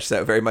 very much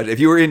so. Very much. If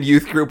you were in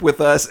youth group with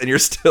us and you're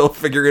still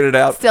figuring it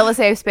out. Still a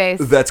safe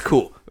space. That's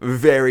cool.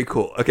 Very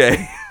cool.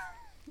 Okay.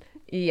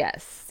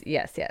 Yes.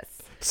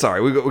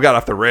 Sorry, we got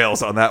off the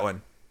rails on that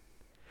one.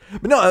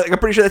 But no, I'm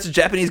pretty sure that's a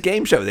Japanese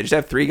game show. They just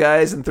have 3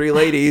 guys and 3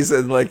 ladies,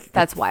 and like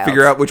that's wild.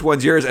 Figure out which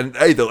one's yours. And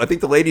hey, I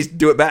think the ladies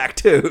do it back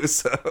too.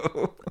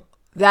 So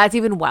that's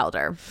even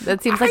wilder.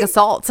 That seems like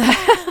assault.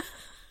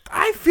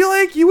 I feel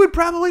like you would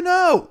probably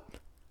know.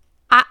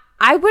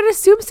 I would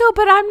assume so,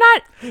 but I'm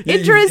not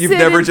interested. You've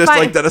never just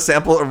like done a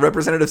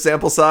representative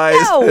sample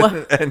size.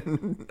 No.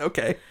 and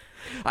okay,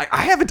 I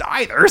haven't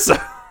either. So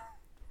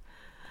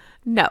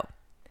no.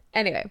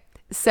 Anyway,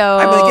 so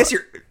I mean, I guess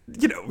you're.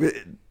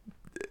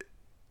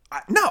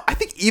 No, I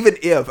think even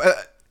if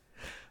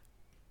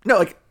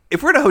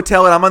if we're in a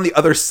hotel and I'm on the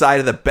other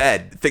side of the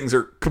bed, things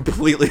are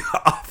completely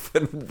off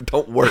and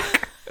don't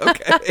work.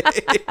 Okay.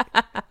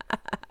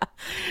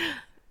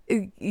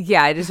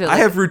 Yeah, I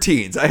have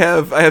routines. I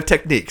have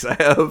techniques.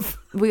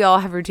 We all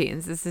have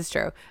routines. This is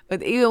true.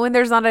 But even when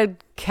there's not a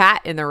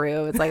cat in the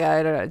room, it's like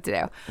I don't know what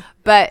to do.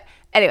 But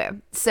anyway,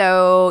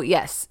 so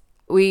yes,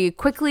 we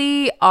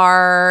quickly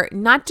are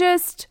not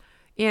just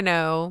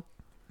into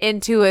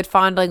it,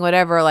 fondling,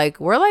 whatever. Like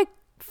we're like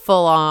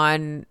full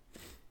on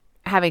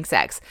having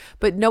sex,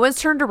 but no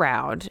one's turned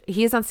around.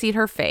 He has not seen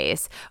her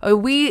face.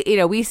 We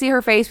see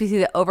her face. We see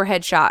the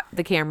overhead shot,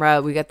 the camera.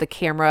 We got the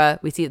camera.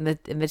 We see it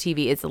in the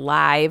TV. It's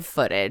live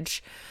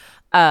footage,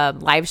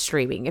 live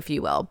streaming, if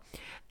you will.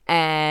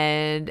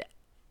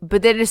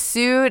 But then as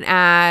soon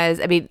as,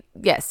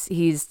 yes,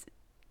 he's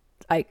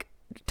like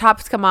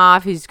tops come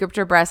off. He's gripped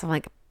her breast. I'm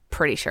like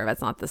pretty sure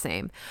that's not the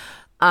same.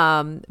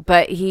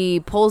 But he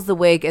pulls the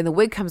wig and the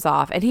wig comes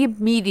off and he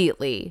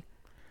immediately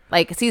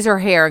like sees her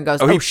hair and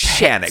goes, oh, he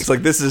shit. Panics.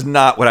 Like, this is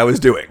not what I was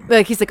doing.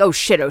 Like, he's like, oh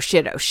shit.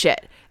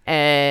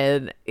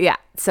 And yeah.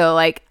 So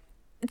like,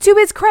 to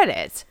his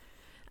credit,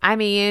 I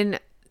mean,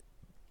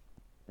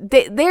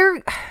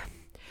 they're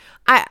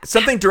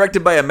something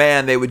directed by a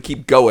man, they would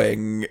keep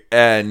going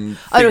and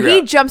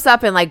he jumps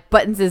up and like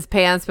buttons his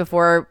pants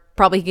before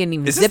probably he can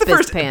even zip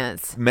his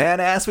pants. Man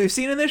ass we've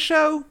seen in this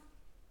show?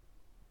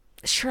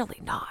 Surely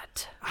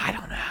not. I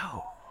don't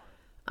know.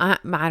 I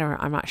don't know.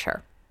 I'm not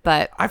sure.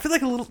 But I feel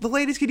like the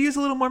ladies could use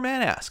a little more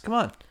man ass. Come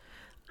on.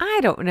 I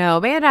don't know.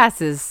 Man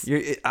ass is...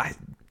 I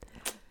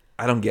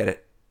don't get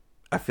it.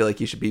 I feel like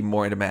you should be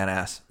more into man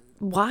ass.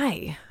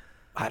 Why?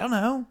 I don't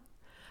know.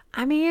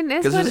 I mean,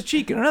 because there's a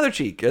cheek and another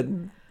cheek.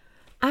 And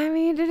I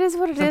mean, it is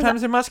what it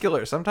sometimes they're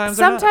muscular. Sometimes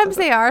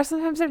they are.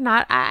 Sometimes they're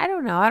not. I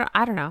don't know.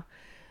 I don't know.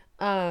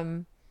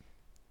 And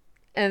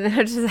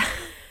then just...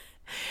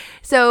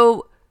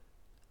 So...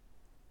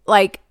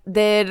 Like,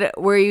 then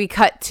where we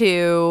cut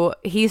to,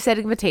 he's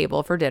setting the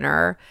table for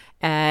dinner,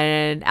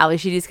 and Ali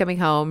Sheedy's coming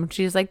home.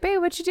 She's like,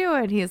 babe, what you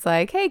doing? He's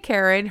like, hey,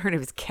 Karen. Her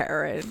name is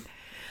Karen.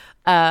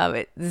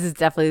 This is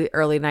definitely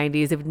early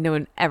 90s. If no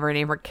one ever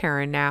named her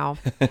Karen now.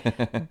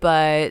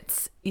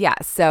 But, yeah,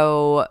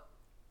 so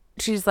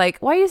she's like,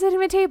 why are you sitting at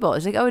my table?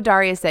 She's like, oh,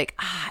 Darius sick.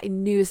 I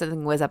knew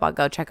something was up. I'll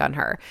go check on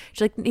her.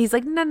 He's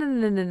like, no, no,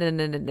 no, no, no,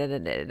 no, no, no, no,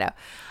 no, no.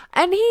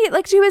 And he,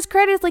 like, to his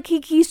credit, like,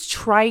 he's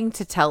trying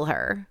to tell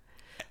her.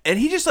 And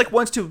he just, like,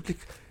 wants to,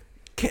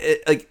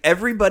 like,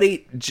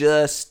 everybody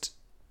just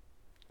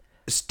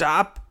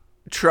stop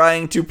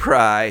trying to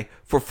pry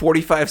for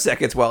 45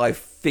 seconds while I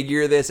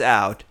figure this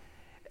out.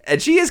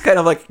 And she is kind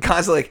of, like,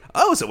 constantly like,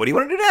 oh, so what do you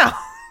want to do now?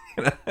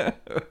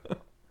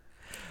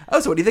 Oh,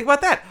 so what do you think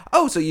about that?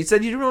 Oh, so you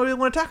said you didn't really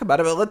want to talk about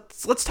it, but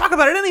let's talk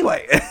about it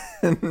anyway.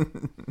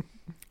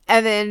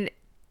 And then,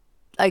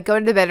 like,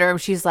 going to the bedroom,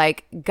 she's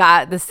like,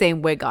 got the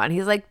same wig on.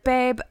 He's like,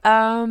 babe,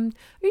 are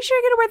you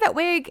sure you're gonna wear that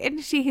wig?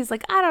 And he's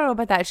like, I don't know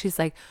about that. She's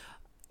like,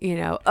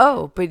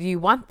 oh, but you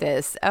want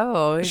this.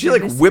 Oh. She,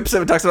 like, whips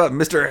him and talks about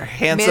Mr.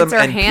 Handsome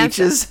and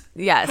Peaches.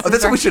 Yes. Oh,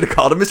 that's what we should have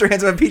called him, Mr.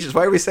 Handsome and Peaches.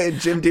 Why are we saying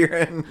Jim Deere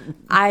and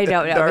I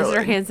don't know. Darling?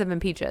 Mr. Handsome and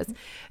Peaches.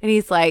 And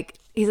he's like,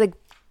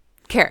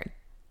 Karen.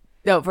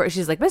 No,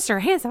 she's like, Mr.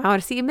 Handsome, I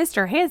want to see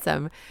Mr.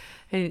 Handsome.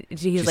 And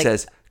she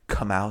says,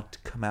 come out,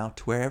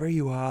 wherever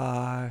you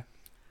are.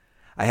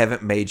 I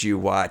haven't made you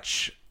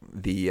watch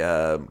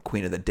the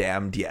Queen of the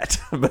Damned yet,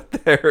 but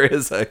there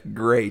is a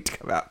great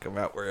come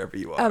out wherever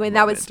you are. I mean,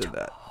 that was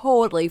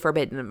totally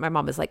forbidden. My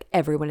mom is like,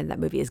 everyone in that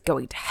movie is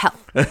going to hell.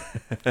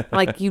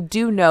 Like, you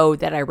do know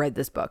that I read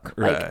this book,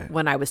 like,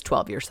 when I was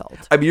 12 years old.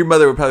 I mean, your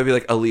mother would probably be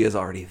like, Aaliyah's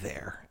already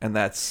there, and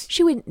that's...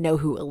 She wouldn't know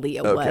who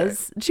Aaliyah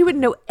was. She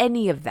wouldn't know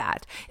any of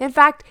that. In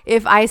fact,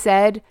 if I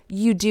said,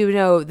 you do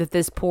know that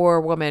this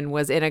poor woman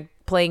was in a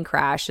plane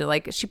crash,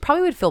 like, she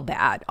probably would feel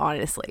bad,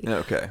 honestly.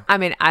 Okay. I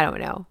mean, I don't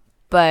know,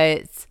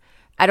 but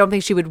I don't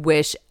think she would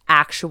wish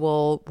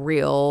actual,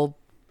 real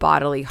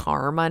bodily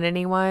harm on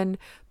anyone,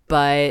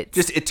 but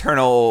just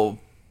eternal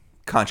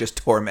conscious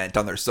torment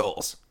on their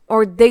souls.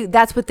 Or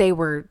that's what they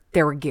were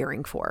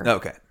gearing for.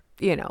 Okay.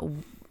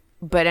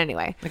 But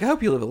anyway. Like, I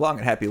hope you live a long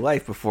and happy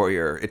life before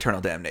your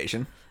eternal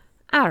damnation.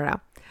 I don't know.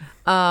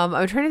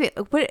 I'm trying to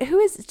think. Who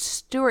is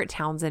Stuart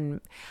Townsend?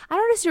 I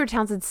don't know if Stuart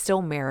Townsend's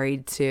still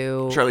married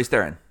to Charlize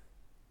Theron.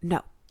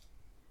 No.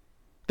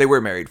 They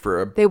were married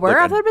for They were?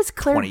 I thought it was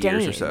Claire 20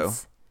 Danes. years or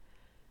so.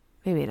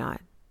 Maybe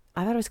not.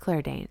 I thought it was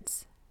Claire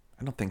Danes.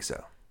 I don't think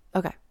so.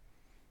 Okay.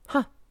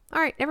 Huh.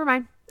 All right. Never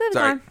mind. Sorry.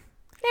 Never mind.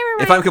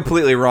 If I'm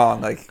completely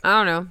wrong, like,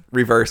 I don't know.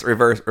 Reverse. Yeah,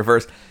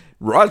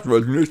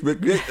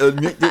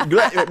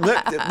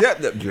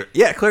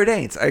 Claire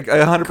Danes. I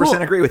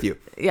 100% agree with you.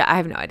 Yeah, I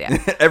have no idea.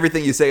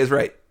 Everything you say is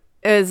right.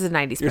 It's a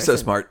 90s You're person. so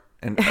smart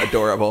and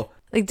adorable.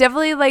 Like,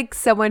 definitely, like,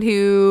 someone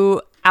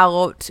who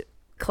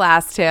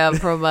outclassed him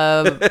from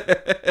a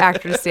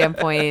actor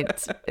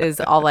standpoint is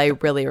all I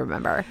really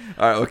remember.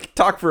 All right, well,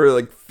 talk for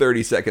like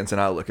 30 seconds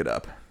and I'll look it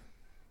up.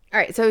 All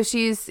right, so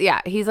he's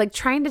like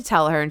trying to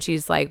tell her, and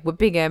she's like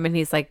whipping him, and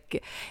he's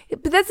like,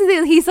 but that's the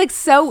thing, he's like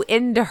so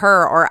into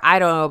her, or I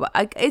don't know,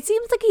 but it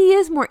seems like he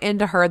is more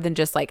into her than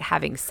just like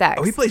having sex.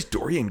 Oh, he plays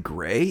Dorian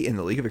Gray in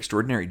The League of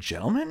Extraordinary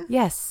Gentlemen?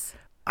 Yes.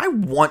 I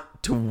want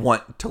to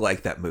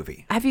like that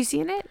movie. Have you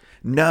seen it?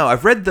 No,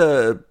 I've read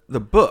the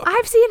book.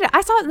 I've seen it. I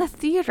saw it in the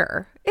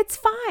theater. It's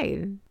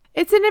fine.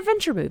 It's an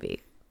adventure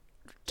movie.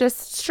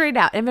 Just straight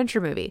out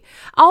adventure movie.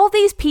 All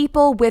these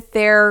people with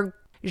their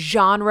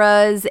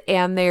genres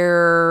and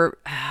their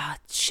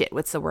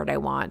what's the word I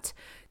want?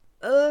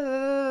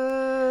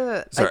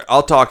 Sorry,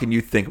 I'll talk and you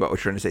think about what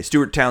you're trying to say.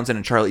 Stuart Townsend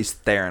and Charlize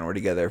Theron were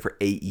together for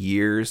 8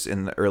 years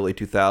in the early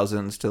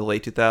 2000s to the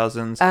late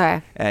 2000s.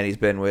 Okay. And he's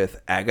been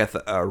with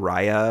Agatha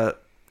Raya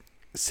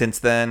since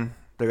then.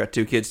 They got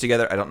 2 kids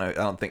together. I don't know. I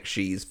don't think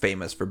she's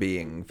famous for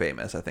being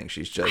famous. I think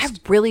she's just... I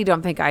really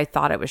don't think I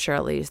thought it was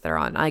Charlize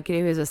Theron. Like,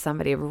 it was with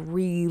somebody. I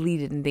really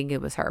didn't think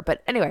it was her.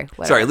 But anyway,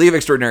 whatever. Sorry, League of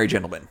Extraordinary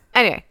Gentlemen.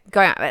 Anyway,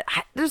 going on. But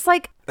there's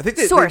like I think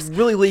they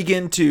really league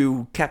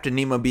into Captain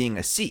Nemo being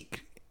a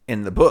Sikh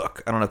in the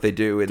book. I don't know if they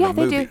do in the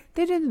movie. Yeah, they do.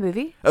 They do in the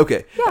movie.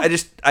 Okay. Yeah.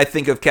 I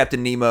think of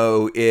Captain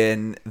Nemo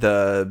in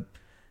the...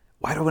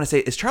 Why do I want to say...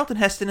 Is Charlton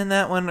Heston in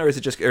that one? Or is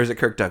it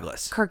Kirk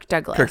Douglas? Kirk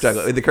Douglas.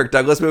 In the Kirk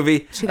Douglas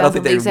movie.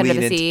 2000 Leagues Under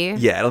the Sea.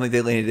 Yeah, I don't think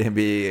they lean into him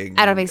being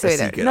I don't think so a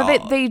either. Sikh at No,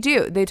 all. they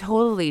do. They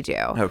totally do.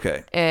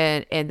 Okay.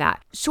 In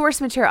that. Source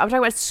material. I'm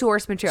talking about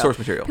source material. Source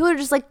material. People are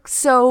just like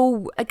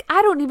so... Like,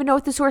 I don't even know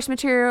what the source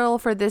material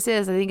for this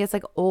is. I think it's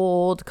like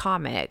old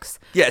comics.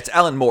 Yeah, it's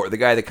Alan Moore, the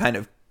guy that kind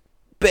of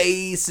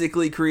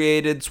basically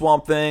created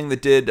Swamp Thing,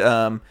 that did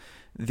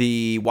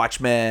the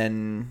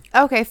Watchmen.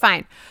 Okay,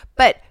 fine.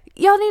 But...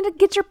 y'all need to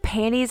get your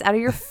panties out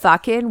of your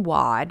fucking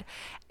wad.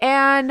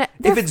 And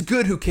if it's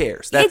good, who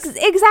cares? That's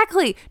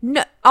exactly.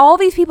 No, all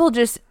these people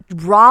just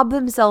rob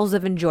themselves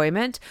of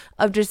enjoyment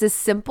of just a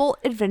simple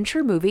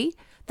adventure movie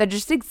that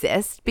just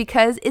exists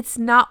because it's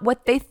not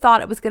what they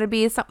thought it was going to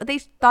be. It's not what they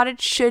thought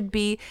it should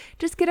be.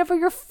 Just get over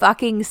your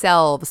fucking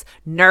selves,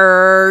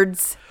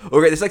 nerds.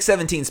 Okay, there's like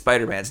 17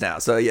 Spider-Mans now.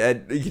 So yeah,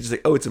 you can just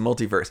like, oh, it's a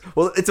multiverse.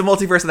 Well, it's a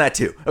multiverse in that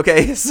too.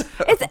 Okay. So.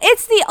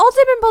 It's the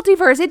ultimate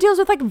multiverse. It deals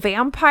with like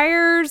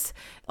vampires,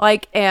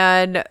 like,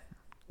 and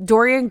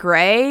Dorian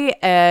Gray,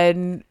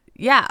 and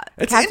yeah.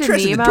 It's Captain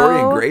interesting Nemo. that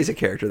Dorian Gray's a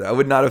character though. I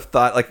would not have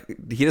thought, like,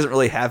 he doesn't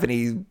really have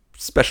any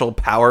special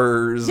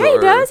powers. Yeah, he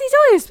does. He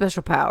totally has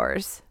special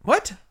powers.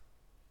 What?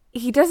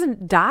 He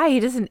doesn't die. He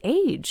doesn't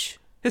age.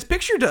 His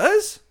picture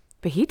does?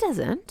 But he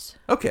doesn't.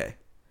 Okay.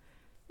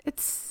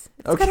 It's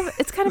Okay.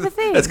 kind of a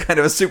thing. That's kind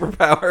of a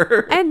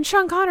superpower. And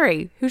Sean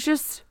Connery, who's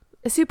just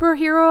a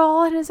superhero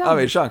all on his own. I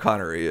mean, Sean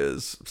Connery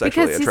is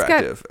sexually because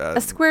attractive. He's got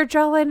a square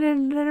jawline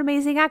and an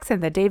amazing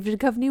accent that David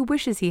Duchovny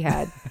wishes he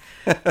had.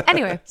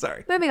 Anyway.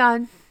 Sorry. Moving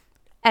on.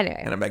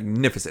 Anyway. And a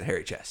magnificent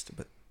hairy chest.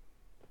 But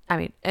I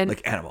mean, and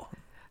like animal.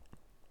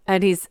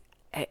 And he's,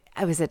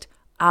 I was at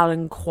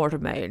Alan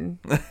Quartermain.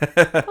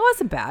 That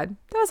wasn't bad.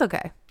 That was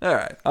okay. All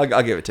right.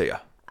 I'll give it to you.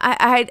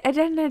 I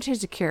didn't have a chance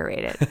to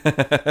curate it.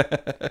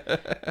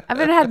 I've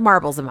even had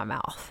marbles in my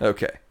mouth.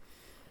 Okay.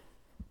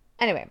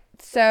 Anyway,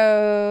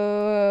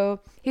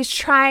 so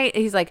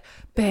he's like,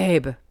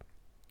 babe,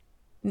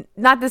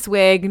 not this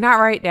wig, not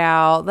right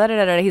now. Da, da,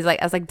 da, da. I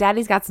was like,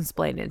 Daddy's got some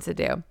splaining to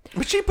do.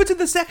 But she puts in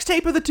the sex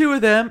tape of the two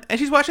of them, and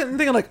she's watching it and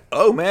thinking like,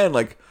 oh man,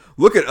 like,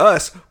 look at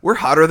us. We're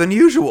hotter than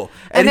usual.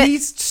 And then,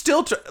 he's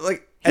still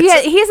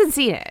he hasn't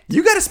seen it.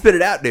 You got to spit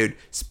it out, dude.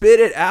 Spit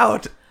it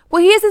out.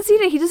 Well, he hasn't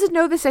seen it. He doesn't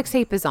know the sex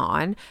tape is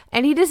on,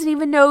 and he doesn't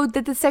even know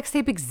that the sex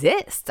tape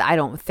exists, I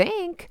don't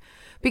think,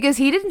 because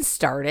he didn't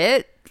start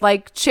it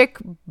like chick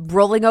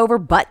rolling over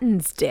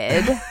buttons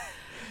did.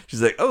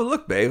 She's like, oh,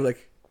 look, babe,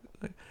 like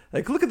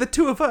look at the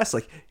two of us.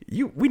 Like,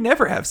 we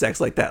never have sex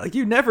like that. Like,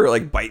 you never,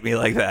 like, bite me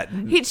like that.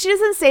 She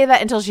doesn't say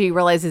that until she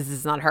realizes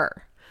it's not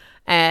her.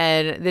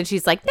 And then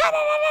she's like, no, no, no,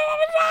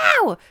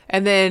 no, no, no.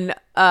 And then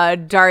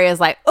Daria's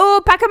like,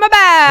 oh, packing my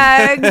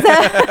bags.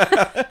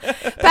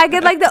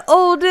 Packing like the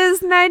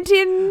oldest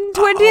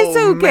 1920s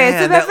suitcase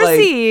I've ever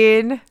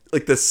seen.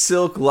 Like the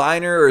silk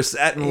liner or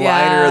satin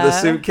liner of the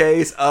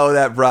suitcase. Oh,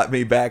 that brought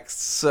me back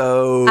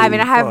so I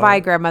mean, I have my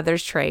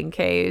grandmother's train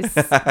case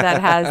that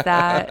has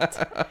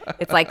that.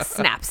 It's like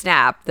snap,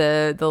 snap,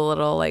 the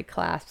little like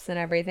clasps and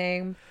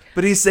everything.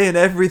 But he's saying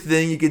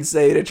everything you can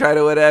say to try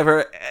to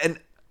whatever. And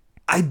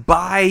I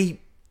buy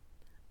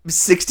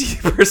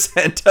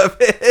 60% of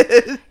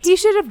it. He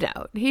should have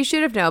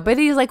known. But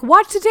he's like,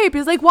 watch the tape.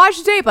 He's like, watch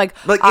the tape. Like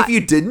if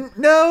you didn't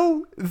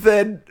know,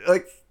 then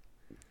like,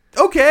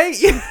 okay.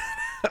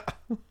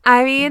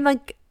 I mean,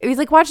 like, he's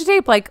like, watch the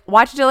tape. Like,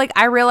 watch it. Like,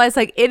 I realize,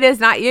 like, it is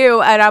not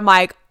you. And I'm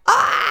like,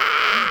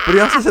 ah. But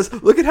he also says,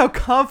 look at how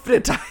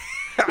confident I am.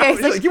 Yeah,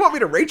 he's like, you want me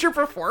to rate your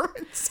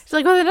performance? She's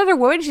like, with another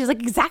woman? She's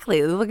like,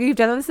 exactly. Look, you've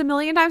done this a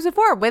million times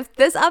before with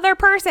this other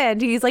person.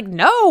 He's like,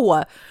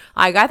 no.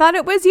 Like, I thought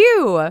it was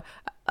you.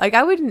 Like,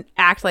 I wouldn't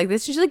act like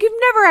this. She's like, you've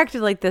never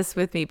acted like this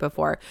with me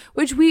before.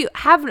 Which we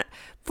haven't,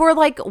 for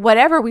like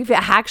whatever, we've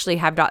actually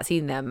have not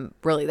seen them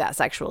really that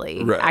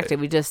sexually active.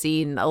 We've just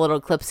seen a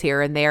little clips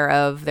here and there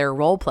of their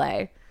role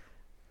play.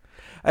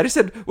 I just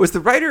said, was the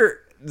writer,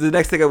 the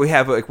next thing that we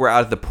have, like, we're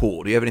out of the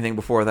pool. Do you have anything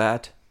before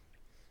that?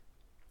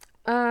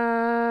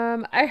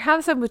 I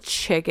have some with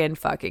chicken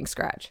fucking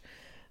scratch.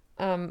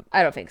 I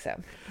don't think so.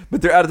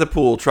 But they're out of the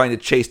pool trying to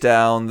chase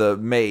down the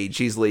maid.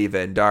 She's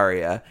leaving,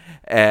 Daria,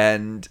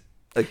 and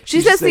like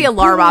she sets the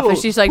alarm off and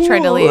she's like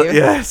trying to leave.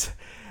 Yes,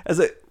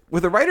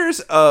 with the writers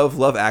of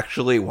Love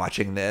Actually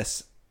watching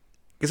this,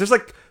 because there's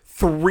like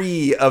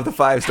 3 of the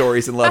 5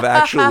 stories in Love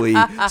Actually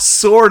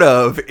sort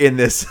of in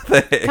this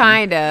thing.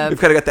 Kind of. We've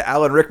kind of got the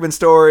Alan Rickman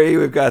story.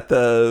 We've got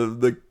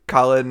the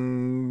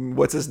Colin,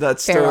 what's his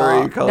nuts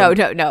story? No,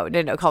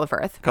 Colin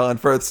Firth. Colin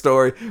Firth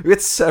story. We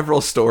got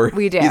several stories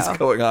we do.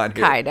 Going on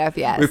here. Kind of,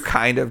 yes. We've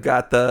kind of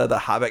got the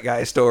Hobbit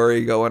guy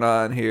story going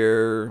on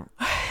here.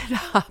 The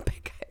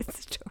Hobbit guy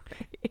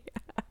story.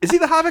 Is he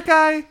the Hobbit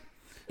guy?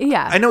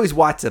 Yeah. I know he's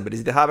Watson, but is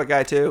he the Hobbit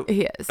guy too?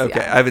 He is. Okay,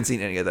 yeah. I haven't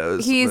seen any of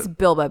those. He's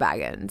Bilbo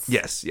Baggins.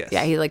 Yes.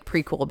 Yeah, he's like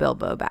prequel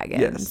Bilbo Baggins.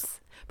 Yes.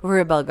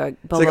 Before Bilbo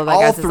Baggins.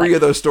 All 3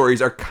 of those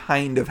stories are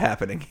kind of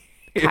happening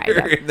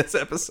here in this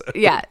episode.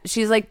 Yeah,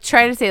 she's like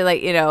trying to say,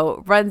 like, you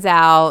know, runs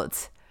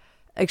out.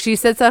 Like, she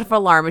sets off an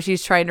alarm and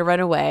she's trying to run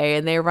away,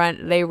 and they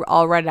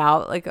all run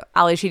out. Like,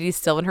 Ali Sheedy's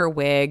still in her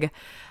wig,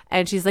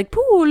 and she's like,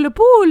 pool,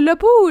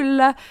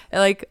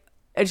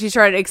 and she's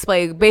trying to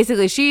explain.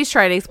 Basically, she's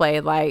trying to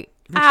explain, like,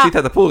 she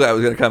thought the pool guy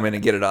was going to come in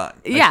and get it on.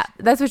 Yeah,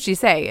 that's what she's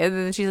saying. And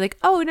then she's like,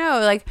 oh, no,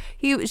 like,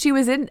 she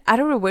was in, I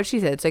don't know what she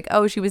said. It's like,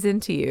 oh, she was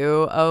into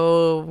you.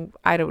 Oh,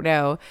 I don't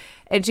know.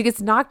 And she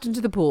gets knocked into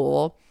the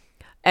pool,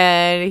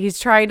 and he's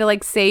trying to,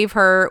 like, save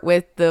her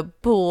with the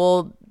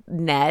pool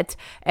net.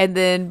 And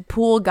then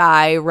pool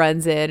guy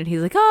runs in, and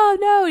he's like, oh,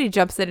 no. And he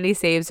jumps in, and he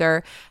saves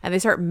her. And they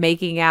start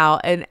making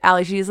out. And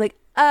Ali, she's like,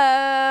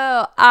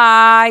 oh,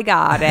 I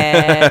got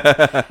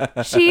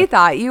it. She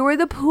thought you were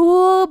the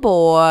pool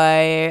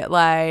boy.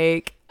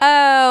 Like,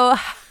 oh,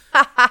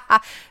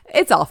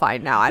 it's all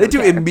fine now. I don't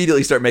care.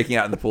 Immediately start making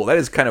out in the pool. That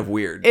is kind of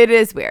weird. It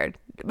is weird.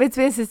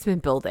 It's been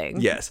building.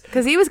 Yes.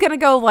 Because he was going to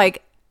go,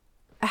 like,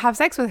 have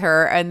sex with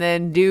her, and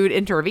then dude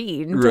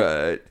intervened.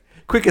 Right.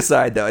 Quick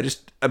aside, though,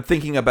 I'm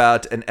thinking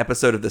about an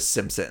episode of The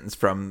Simpsons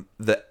from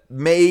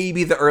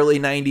maybe the early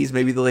 90s,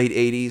 maybe the late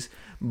 80s.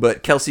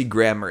 But Kelsey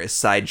Grammer is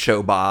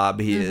Sideshow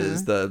Bob. He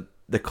is the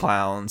the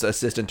clown's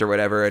assistant or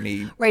whatever, and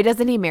he... Right,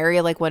 doesn't he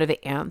marry, like, one of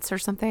the aunts or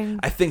something?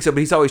 I think so, but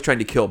he's always trying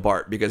to kill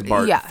Bart because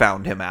Bart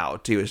found him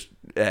out. He was...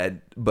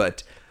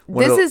 but...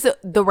 This is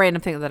the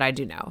random thing that I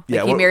do know.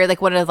 Like, he married,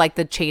 like, one of, like,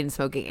 the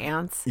chain-smoking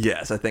aunts.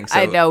 Yes, I think so.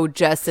 I know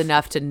just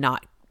enough to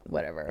not...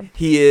 Whatever.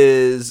 He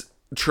is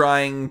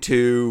trying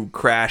to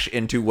crash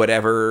into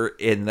whatever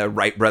in the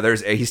Wright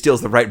brothers. He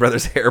steals the Wright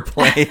brothers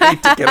airplane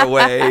to get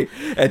away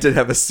and to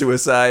have a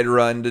suicide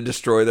run to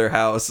destroy their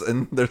house.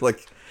 And they're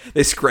like,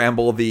 they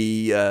scramble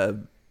the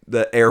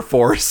Air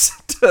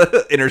Force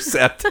to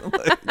intercept.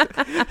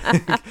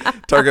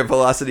 Target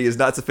velocity is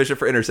not sufficient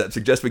for intercept.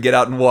 Suggest we get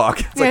out and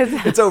walk. It's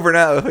like, it's over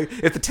now.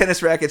 If the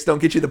tennis rackets don't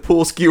get you, the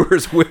pool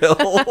skewers will.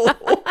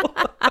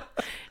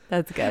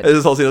 That's good. And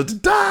this whole scene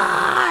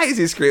dies.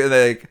 He's screaming,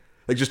 like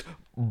just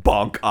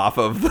bonk off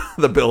of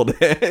the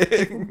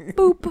building.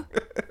 Boop.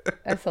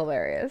 That's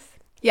hilarious.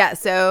 Yeah,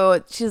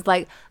 so she's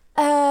like,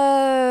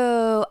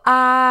 oh,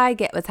 I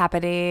get what's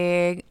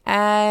happening.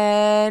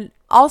 And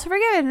all's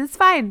forgiven. It's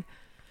fine.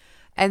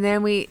 And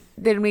then we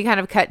kind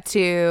of cut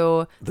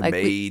to the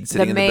maid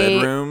sitting in the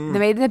bedroom. The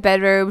maid in the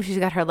bedroom. She's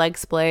got her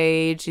legs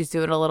splayed. She's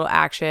doing a little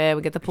action.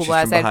 We get the pool boy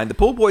outside. Behind the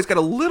pool boy's got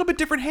a little bit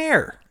different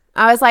hair.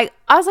 I was like,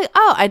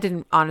 oh, I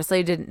didn't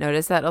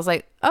notice that. I was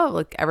like, oh,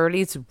 look,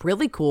 everybody's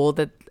really cool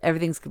that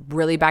everything's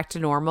really back to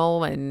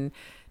normal and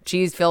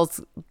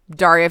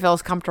Daria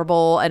feels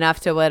comfortable enough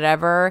to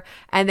whatever.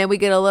 And then we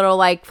get a little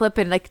like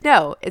flipping, like,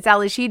 no, it's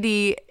Ali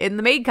Sheedy in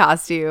the maid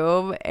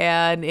costume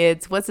and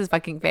it's what's his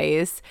fucking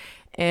face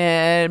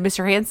and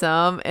Mr.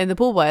 Handsome and the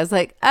pool boy. I was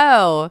like,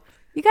 oh,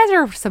 you guys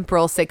are some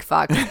real sick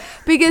fucks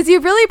because you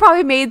really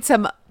probably made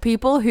some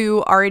people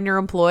who are in your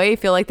employ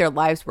feel like their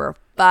lives were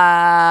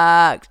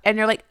fucked. And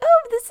you're like,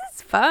 oh, this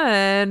is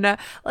fun.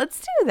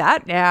 Let's do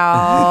that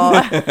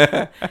now.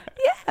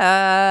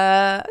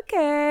 Yeah.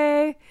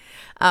 Okay.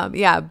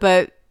 Yeah,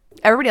 but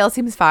everybody else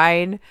seems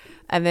fine.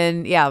 And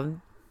then, yeah,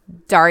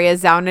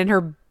 Daria's down in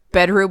her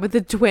bedroom with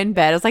the twin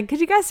bed. I was like,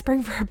 could you guys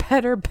spring for a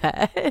better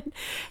bed?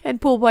 And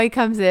pool boy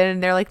comes in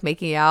and they're like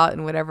making out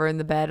and whatever in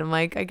the bed. I'm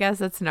like, I guess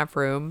that's enough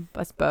room,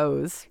 I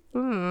suppose. I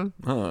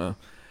don't know.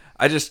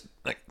 I just,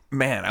 like,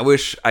 man, I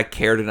wish I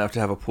cared enough to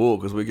have a pool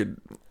because we could,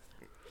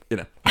 you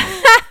know.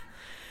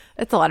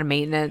 That's a lot of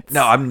maintenance.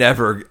 No, I'm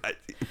never...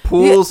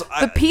 Pools...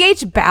 The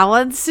pH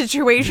balance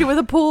situation with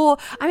a pool.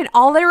 I mean,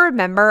 all I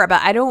remember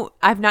about...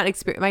 I've not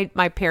experienced...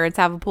 My parents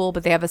have a pool,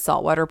 but they have a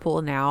saltwater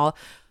pool now,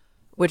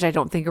 which I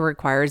don't think it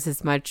requires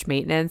as much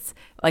maintenance.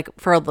 Like,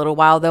 for a little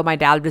while, though, my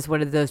dad was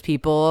one of those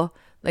people...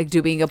 like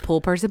being a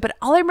pool person, but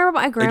all I remember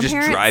about my grandparents,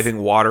 like just driving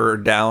water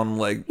down,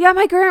 like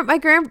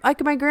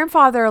my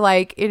grandfather,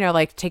 like, you know,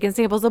 like taking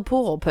samples of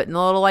pool, putting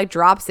the little like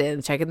drops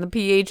in, checking the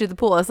pH of the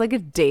pool. It's like a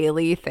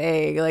daily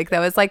thing. Like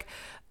that was like,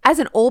 as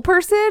an old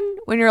person,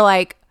 when you're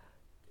like,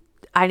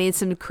 I need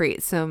to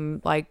create some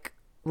like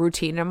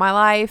routine in my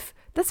life.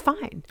 That's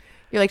fine.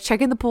 You're like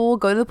checking the pool,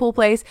 going to the pool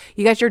place.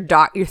 You got your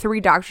 3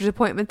 doctor's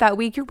appointment that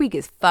week. Your week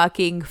is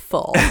fucking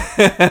full.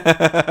 You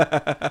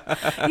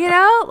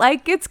know,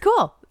 like it's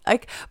cool.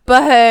 Like,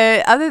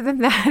 but other than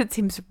that, it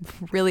seems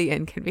really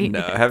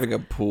inconvenient. No, having a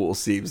pool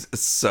seems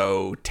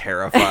so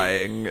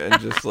terrifying.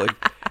 And just like,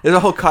 there's a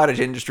whole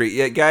cottage industry.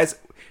 Yeah, guys,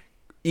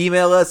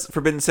 email us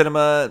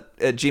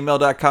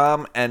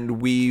forbiddencinema@gmail.com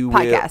and we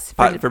will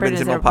Forbidden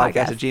Cinema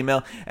Podcast at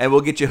Gmail, and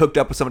we'll get you hooked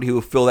up with somebody who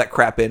will fill that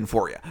crap in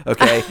for you,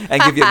 okay?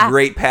 And give you a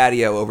great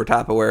patio over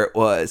top of where it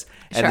was.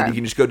 And then you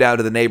can just go down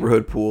to the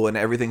neighborhood pool and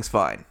everything's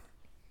fine.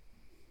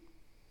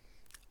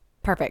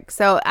 Perfect.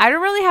 So I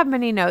don't really have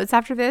many notes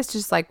after this.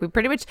 Just like this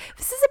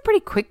is a pretty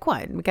quick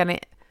one. We're gonna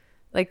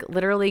like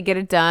literally get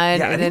it done.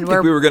 Yeah, and I then didn't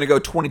think we were gonna go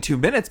 22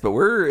 minutes, but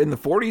we're in the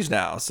 40s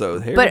now. So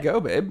here we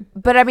go, babe.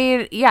 But I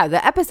mean, yeah,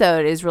 the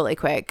episode is really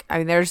quick. I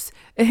mean, there's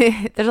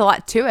a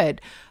lot to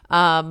it.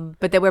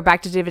 But then we're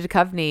back to David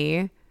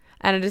Duchovny,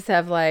 and I just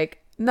have like,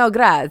 no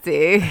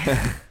grazie.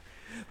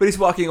 But he's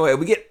walking away.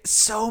 We get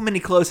so many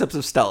close-ups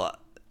of Stella.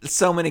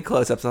 So many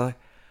close-ups. I'm like,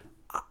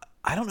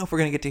 I don't know if we're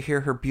going to get to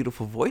hear her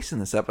beautiful voice in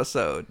this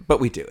episode, but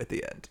we do at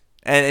the end.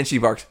 And she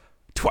barks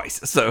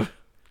twice, so.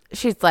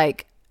 She's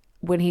like,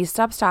 when he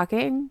stops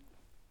talking,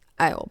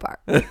 I will bark.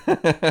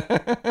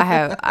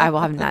 I will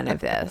have none of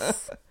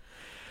this.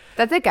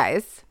 That's it,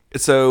 guys.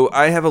 So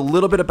I have a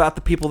little bit about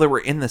the people that were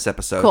in this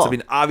episode. Cool. So, I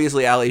mean,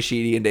 obviously, Ali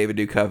Sheedy and David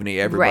Duchovny,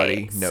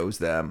 everybody knows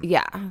them.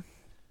 Yeah.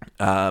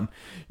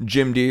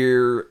 Jim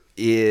Deere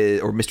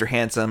or Mr.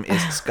 Handsome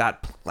is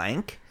Scott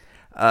Plank.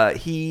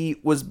 He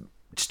was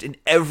just in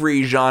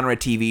every genre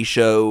TV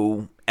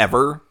show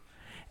ever,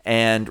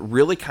 and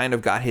really kind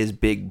of got his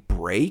big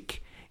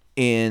break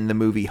in the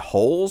movie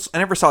Holes. I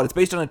never saw it. It's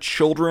based on a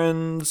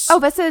children's... Oh,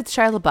 that's a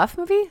Shia LaBeouf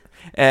movie?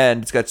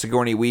 And it's got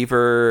Sigourney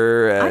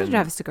Weaver. I didn't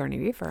have Sigourney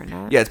Weaver in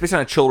it. Yeah, it's based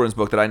on a children's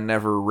book that I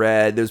never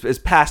read. It's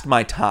past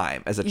my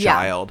time as a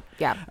child.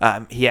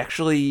 Yeah. He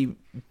actually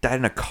died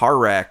in a car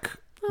wreck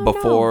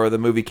before the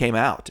movie came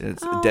out.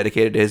 It's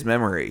dedicated to his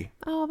memory.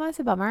 Oh, that's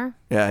a bummer.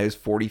 Yeah, he was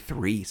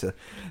 43. So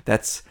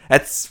that's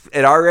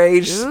at our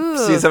age,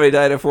 seeing somebody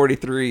die at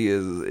 43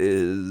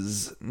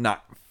 is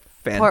not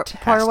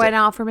fantastic. Pour one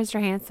out for Mr.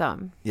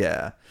 Handsome.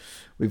 Yeah.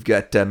 We've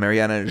got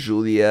Mariana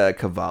Julia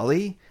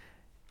Cavalli.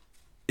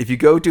 If you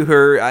go to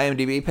her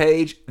IMDb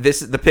page,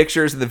 the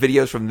pictures and the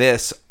videos from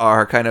this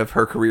are kind of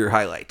her career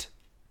highlight.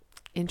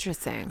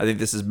 Interesting. I think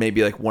this is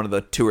maybe like one of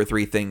the 2 or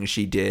 3 things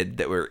she did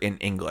that were in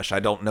English. I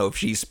don't know if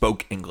she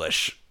spoke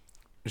English.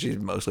 She's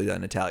mostly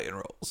done Italian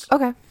roles.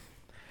 Okay.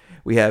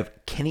 We have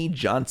Kenny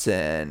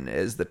Johnson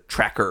as the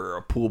tracker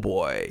or pool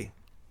boy.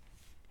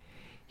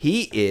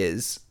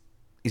 He's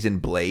in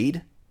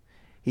Blade.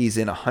 He's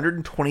in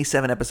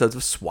 127 episodes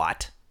of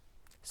SWAT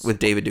with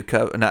David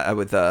Boreanaz.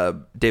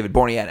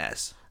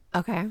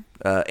 Okay.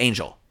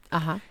 Angel.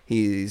 Uh-huh.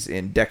 He's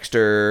in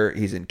Dexter.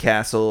 He's in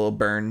Castle,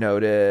 Burn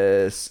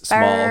Notice,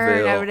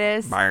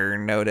 Smallville.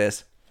 Burn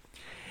Notice.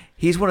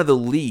 He's one of the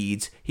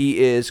leads. He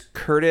is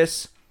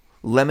Curtis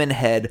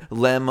Lemonhead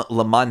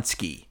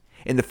Lemansky.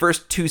 In the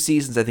first 2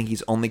 seasons, I think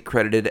he's only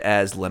credited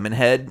as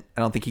Lemonhead.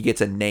 I don't think he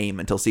gets a name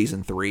until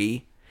season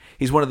 3.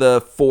 He's one of the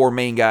 4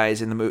 main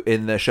guys in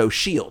the show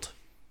S.H.I.E.L.D.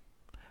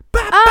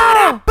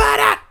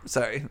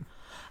 Sorry.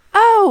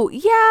 Oh,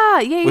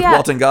 yeah. With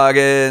Walton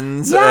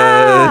Goggins.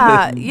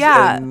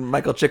 And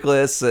Michael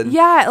Chiklis. And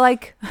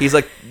like... He's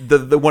like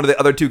the one of the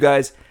other 2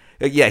 guys.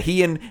 Yeah,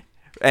 he and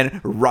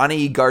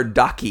Ronnie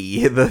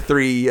Gardaki, the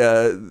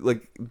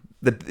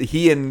 3,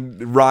 he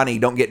and Ronnie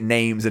don't get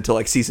names until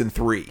like season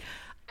 3.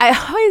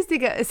 I always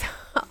think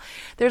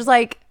there's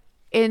like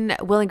in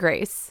Will and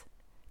Grace,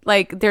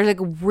 like there's like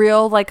a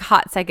real like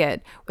hot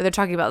second where they're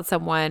talking about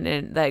someone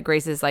and that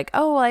Grace is like,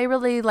 oh, I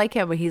really like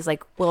him. And he's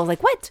like, Will's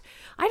like, what?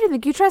 I didn't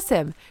think you trust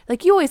him.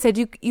 Like you always said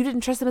you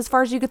didn't trust him as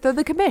far as you could throw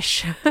the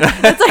commish.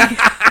 It's like,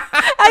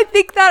 I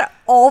think that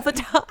all the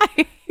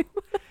time.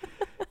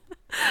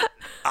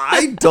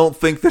 I don't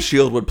think the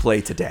S.H.I.E.L.D. would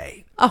play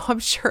today. Oh, I'm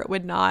sure it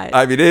would not.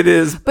 I mean, it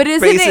is. But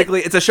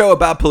it's a show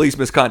about police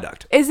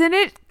misconduct. Isn't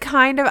it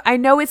kind of? I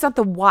know it's not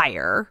The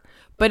Wire,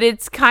 but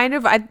it's kind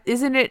of.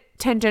 Isn't it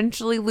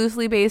tangentially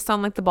loosely based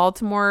on like the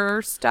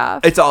Baltimore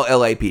stuff? It's all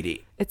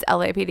LAPD. It's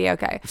LAPD.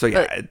 Okay. So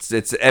yeah,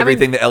 it's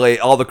everything.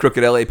 All the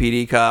crooked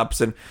LAPD cops,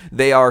 and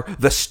they are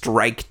the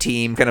strike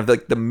team, kind of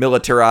like the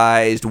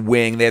militarized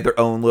wing. They have their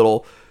own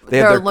little. They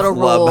have their little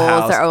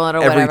clubhouse. Their own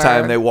little Every whatever.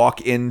 time they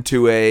walk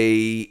into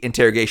a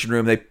interrogation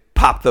room, they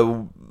pop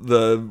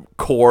the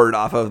cord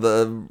off of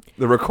the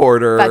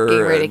recorder. Fucking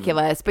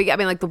ridiculous. But yeah, I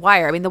mean, like The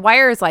Wire. I mean, The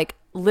Wire is like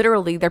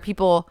literally they're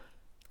people.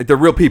 They're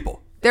real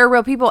people. They're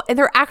real people, and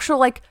they're actual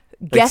like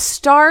guest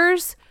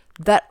stars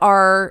that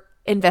are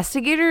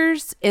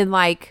investigators in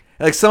like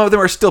some of them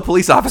are still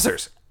police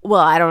officers.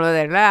 Well, I don't know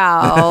that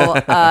now.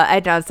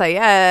 Adnan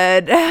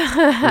Syed.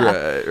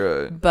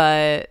 Right.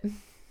 But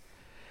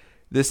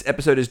this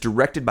episode is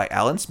directed by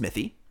Alan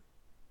Smithy.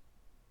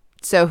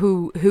 So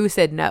who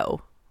said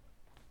no?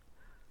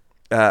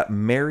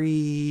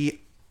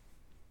 Mary.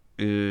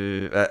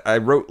 I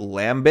wrote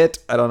Lambert.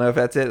 I don't know if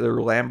that's it,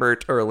 or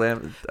Lambert or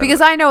Lam. Because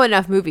I know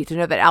enough movie to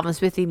know that Alan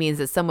Smithy means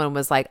that someone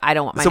was like, I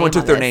don't want my someone name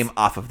took on their this. name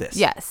off of this.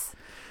 Yes.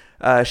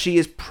 She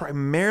is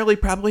primarily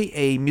probably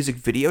a music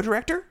video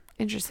director.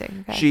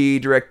 Interesting. Okay. She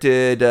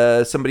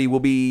directed somebody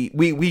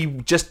we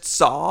just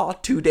saw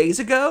 2 days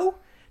ago.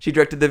 She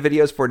directed the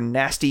videos for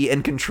Nasty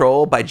and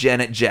Control by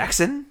Janet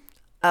Jackson.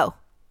 Oh,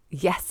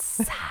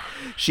 yes.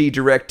 She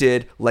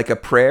directed Like a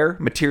Prayer,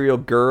 Material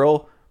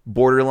Girl,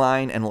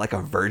 Borderline, and Like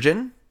a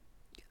Virgin.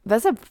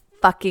 That's a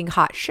fucking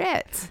hot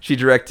shit. She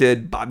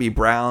directed Bobby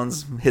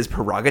Brown's His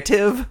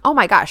Prerogative. Oh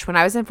my gosh. When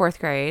I was in 4th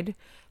grade,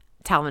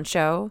 talent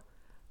show,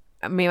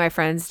 me and my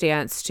friends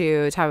danced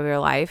to Time of Your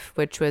Life,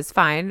 which was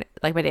fine.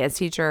 Like my dance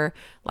teacher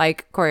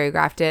like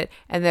choreographed it.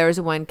 And there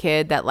was one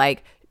kid that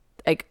like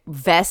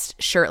vest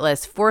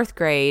shirtless 4th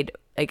grade,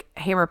 like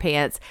hammer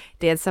pants,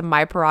 danced some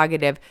My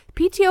Prerogative.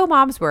 PTO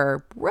moms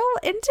were real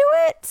into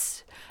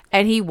it.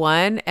 And he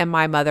won, and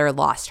my mother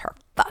lost her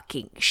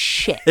fucking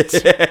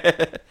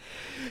shit.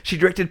 She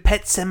directed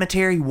Pet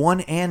Sematary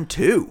 1 and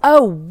 2.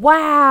 Oh,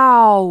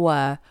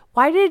 wow.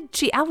 Why did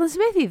she Alan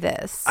Smithy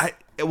this?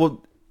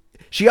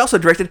 She also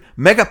directed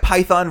Mega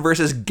Python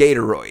versus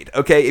Gatoroid.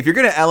 Okay, if you're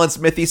gonna Alan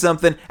Smithy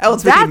something, Alan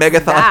Smithy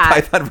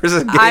Python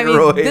versus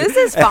Gatoroid. I mean, this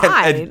is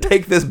fine. And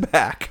take this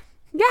back.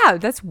 Yeah,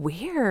 that's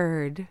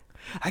weird.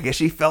 I guess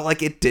she felt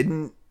like it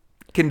didn't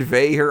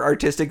convey her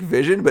artistic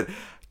vision, but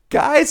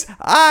guys,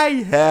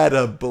 I had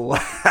a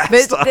blast.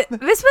 This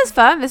was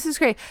fun. This was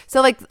great. So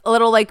like a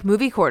little like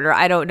movie corner.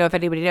 I don't know if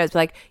anybody knows, but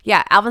like,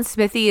 yeah, Alan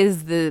Smithy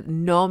is the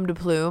nom de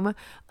plume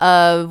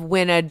of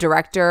when a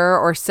director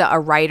or a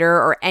writer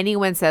or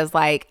anyone says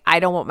like, I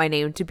don't want my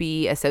name to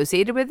be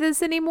associated with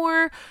this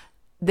anymore.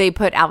 They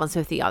put Alan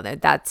Smithy on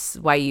it. That's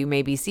why you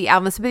maybe see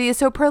Alan Smithy is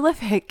so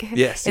prolific.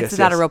 Yes, it's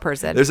not a real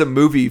person. There's a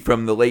movie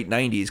from the late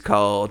 90s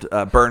called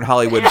Burn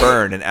Hollywood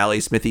Burn, an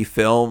Ali Smithy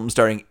film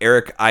starring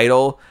Eric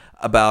Idle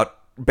about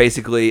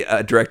basically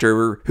a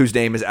director whose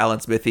name is Alan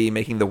Smithy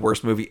making the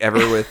worst movie ever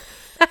with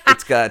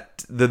it's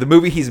got the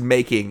movie he's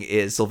making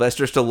is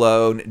Sylvester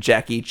Stallone,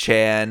 Jackie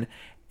Chan,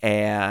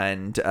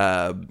 and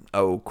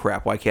oh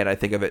crap, why can't I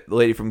think of it? The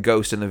lady from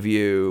Ghost and the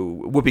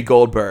View, Whoopi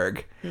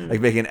Goldberg, like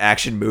making an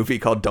action movie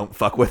called Don't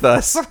Fuck With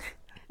Us.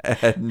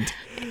 And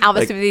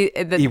Alvin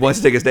Smithy. He wants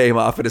to take his name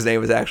off, and his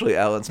name is actually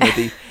Alan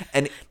Smithy.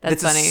 And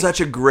That's funny. such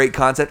a great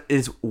concept. It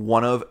is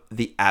one of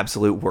the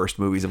absolute worst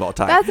movies of all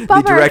time. That's a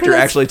bummer, the director 'cause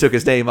actually took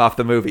his name off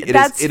the movie.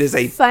 It is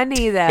a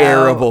funny, though.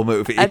 terrible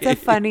movie. That's a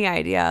funny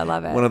idea. I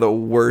love it. One of the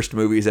worst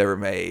movies ever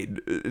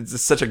made. It's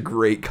just such a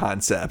great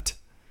concept.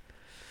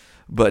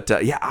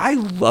 But yeah, I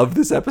love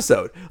this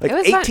episode. Like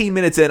 18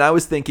 minutes in, I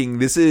was thinking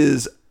this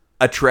is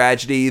a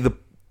tragedy.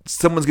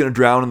 Someone's gonna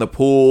drown in the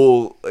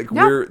pool. Like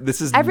this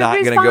is not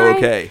gonna go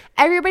okay.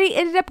 Everybody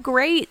ended up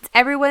great.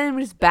 Everyone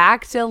was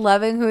back to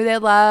loving who they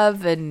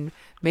love, and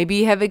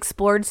maybe have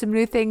explored some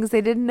new things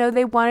they didn't know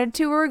they wanted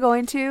to or were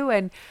going to.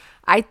 And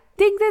I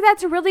think that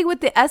that's really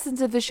what the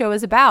essence of the show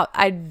is about.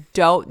 I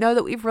don't know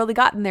that we've really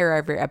gotten there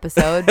every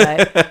episode,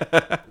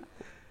 but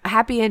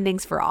happy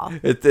endings for all.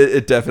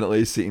 It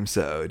definitely seems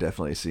so. It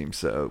definitely seems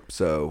so.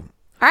 So.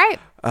 All right.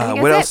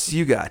 What else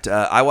you got?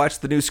 I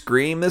watched the new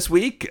Scream this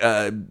week.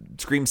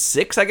 Scream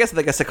 6, I guess. I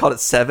think I called it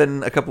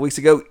 7 a couple weeks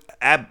ago.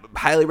 I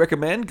highly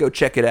recommend. Go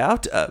check it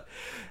out.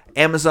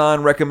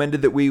 Amazon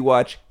recommended that we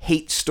watch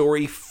Hate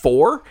Story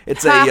 4.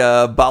 It's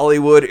a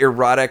Bollywood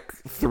erotic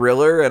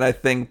thriller, and I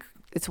think...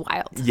 It's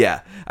wild.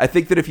 Yeah. I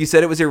think that if you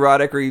said it was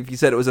erotic, or if you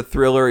said it was a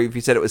thriller, or if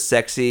you said it was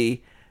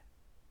sexy...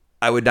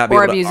 I would not be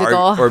able to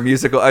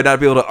musical. I'd not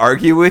be able to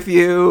argue with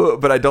you,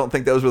 but I don't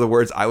think those were the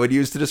words I would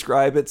use to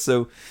describe it.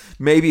 So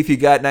maybe if you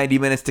got 90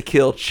 minutes to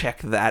kill, check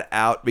that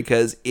out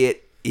because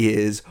it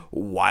is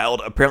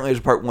wild. Apparently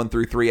there's part 1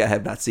 through 3 I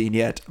have not seen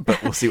yet,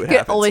 but we'll see what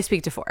happens. We can only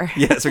speak to 4.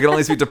 Yes, we can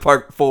only speak to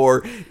part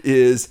 4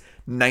 is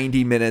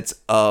 90 minutes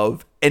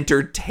of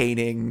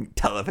entertaining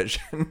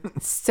television.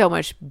 So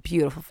much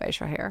beautiful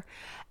facial hair.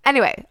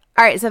 Anyway,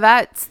 all right, so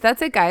that's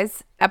it,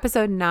 guys.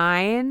 Episode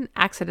 9,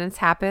 accidents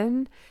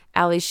happen.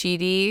 Ali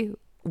Sheedy.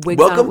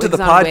 Welcome to the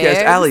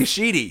podcast, Ali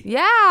Sheedy.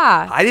 Yeah.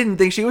 I didn't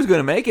think she was going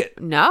to make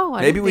it. No,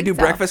 maybe we do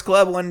Breakfast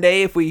Club one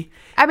day if we...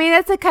 I mean,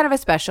 that's a kind of a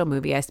special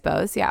movie, I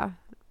suppose. Yeah,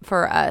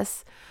 for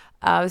us.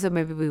 So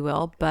maybe we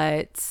will.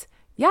 But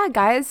yeah,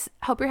 guys,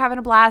 hope you're having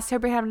a blast.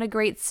 Hope you're having a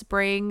great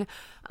spring.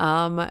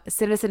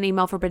 Send us an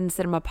email,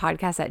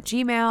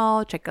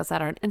 forbiddencinema@gmail.com. Check us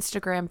out on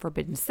Instagram,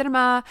 Forbidden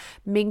Cinema.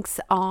 Minx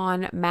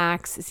on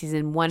Max.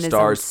 Season 1 is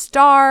on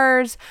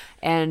Stars.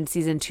 And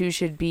season 2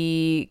 should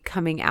be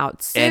coming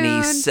out soon.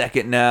 Any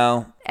second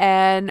now.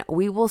 And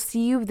we will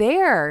see you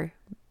there.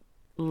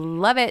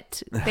 Love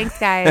it. Thanks,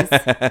 guys.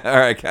 All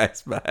right,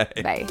 guys. Bye.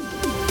 Bye.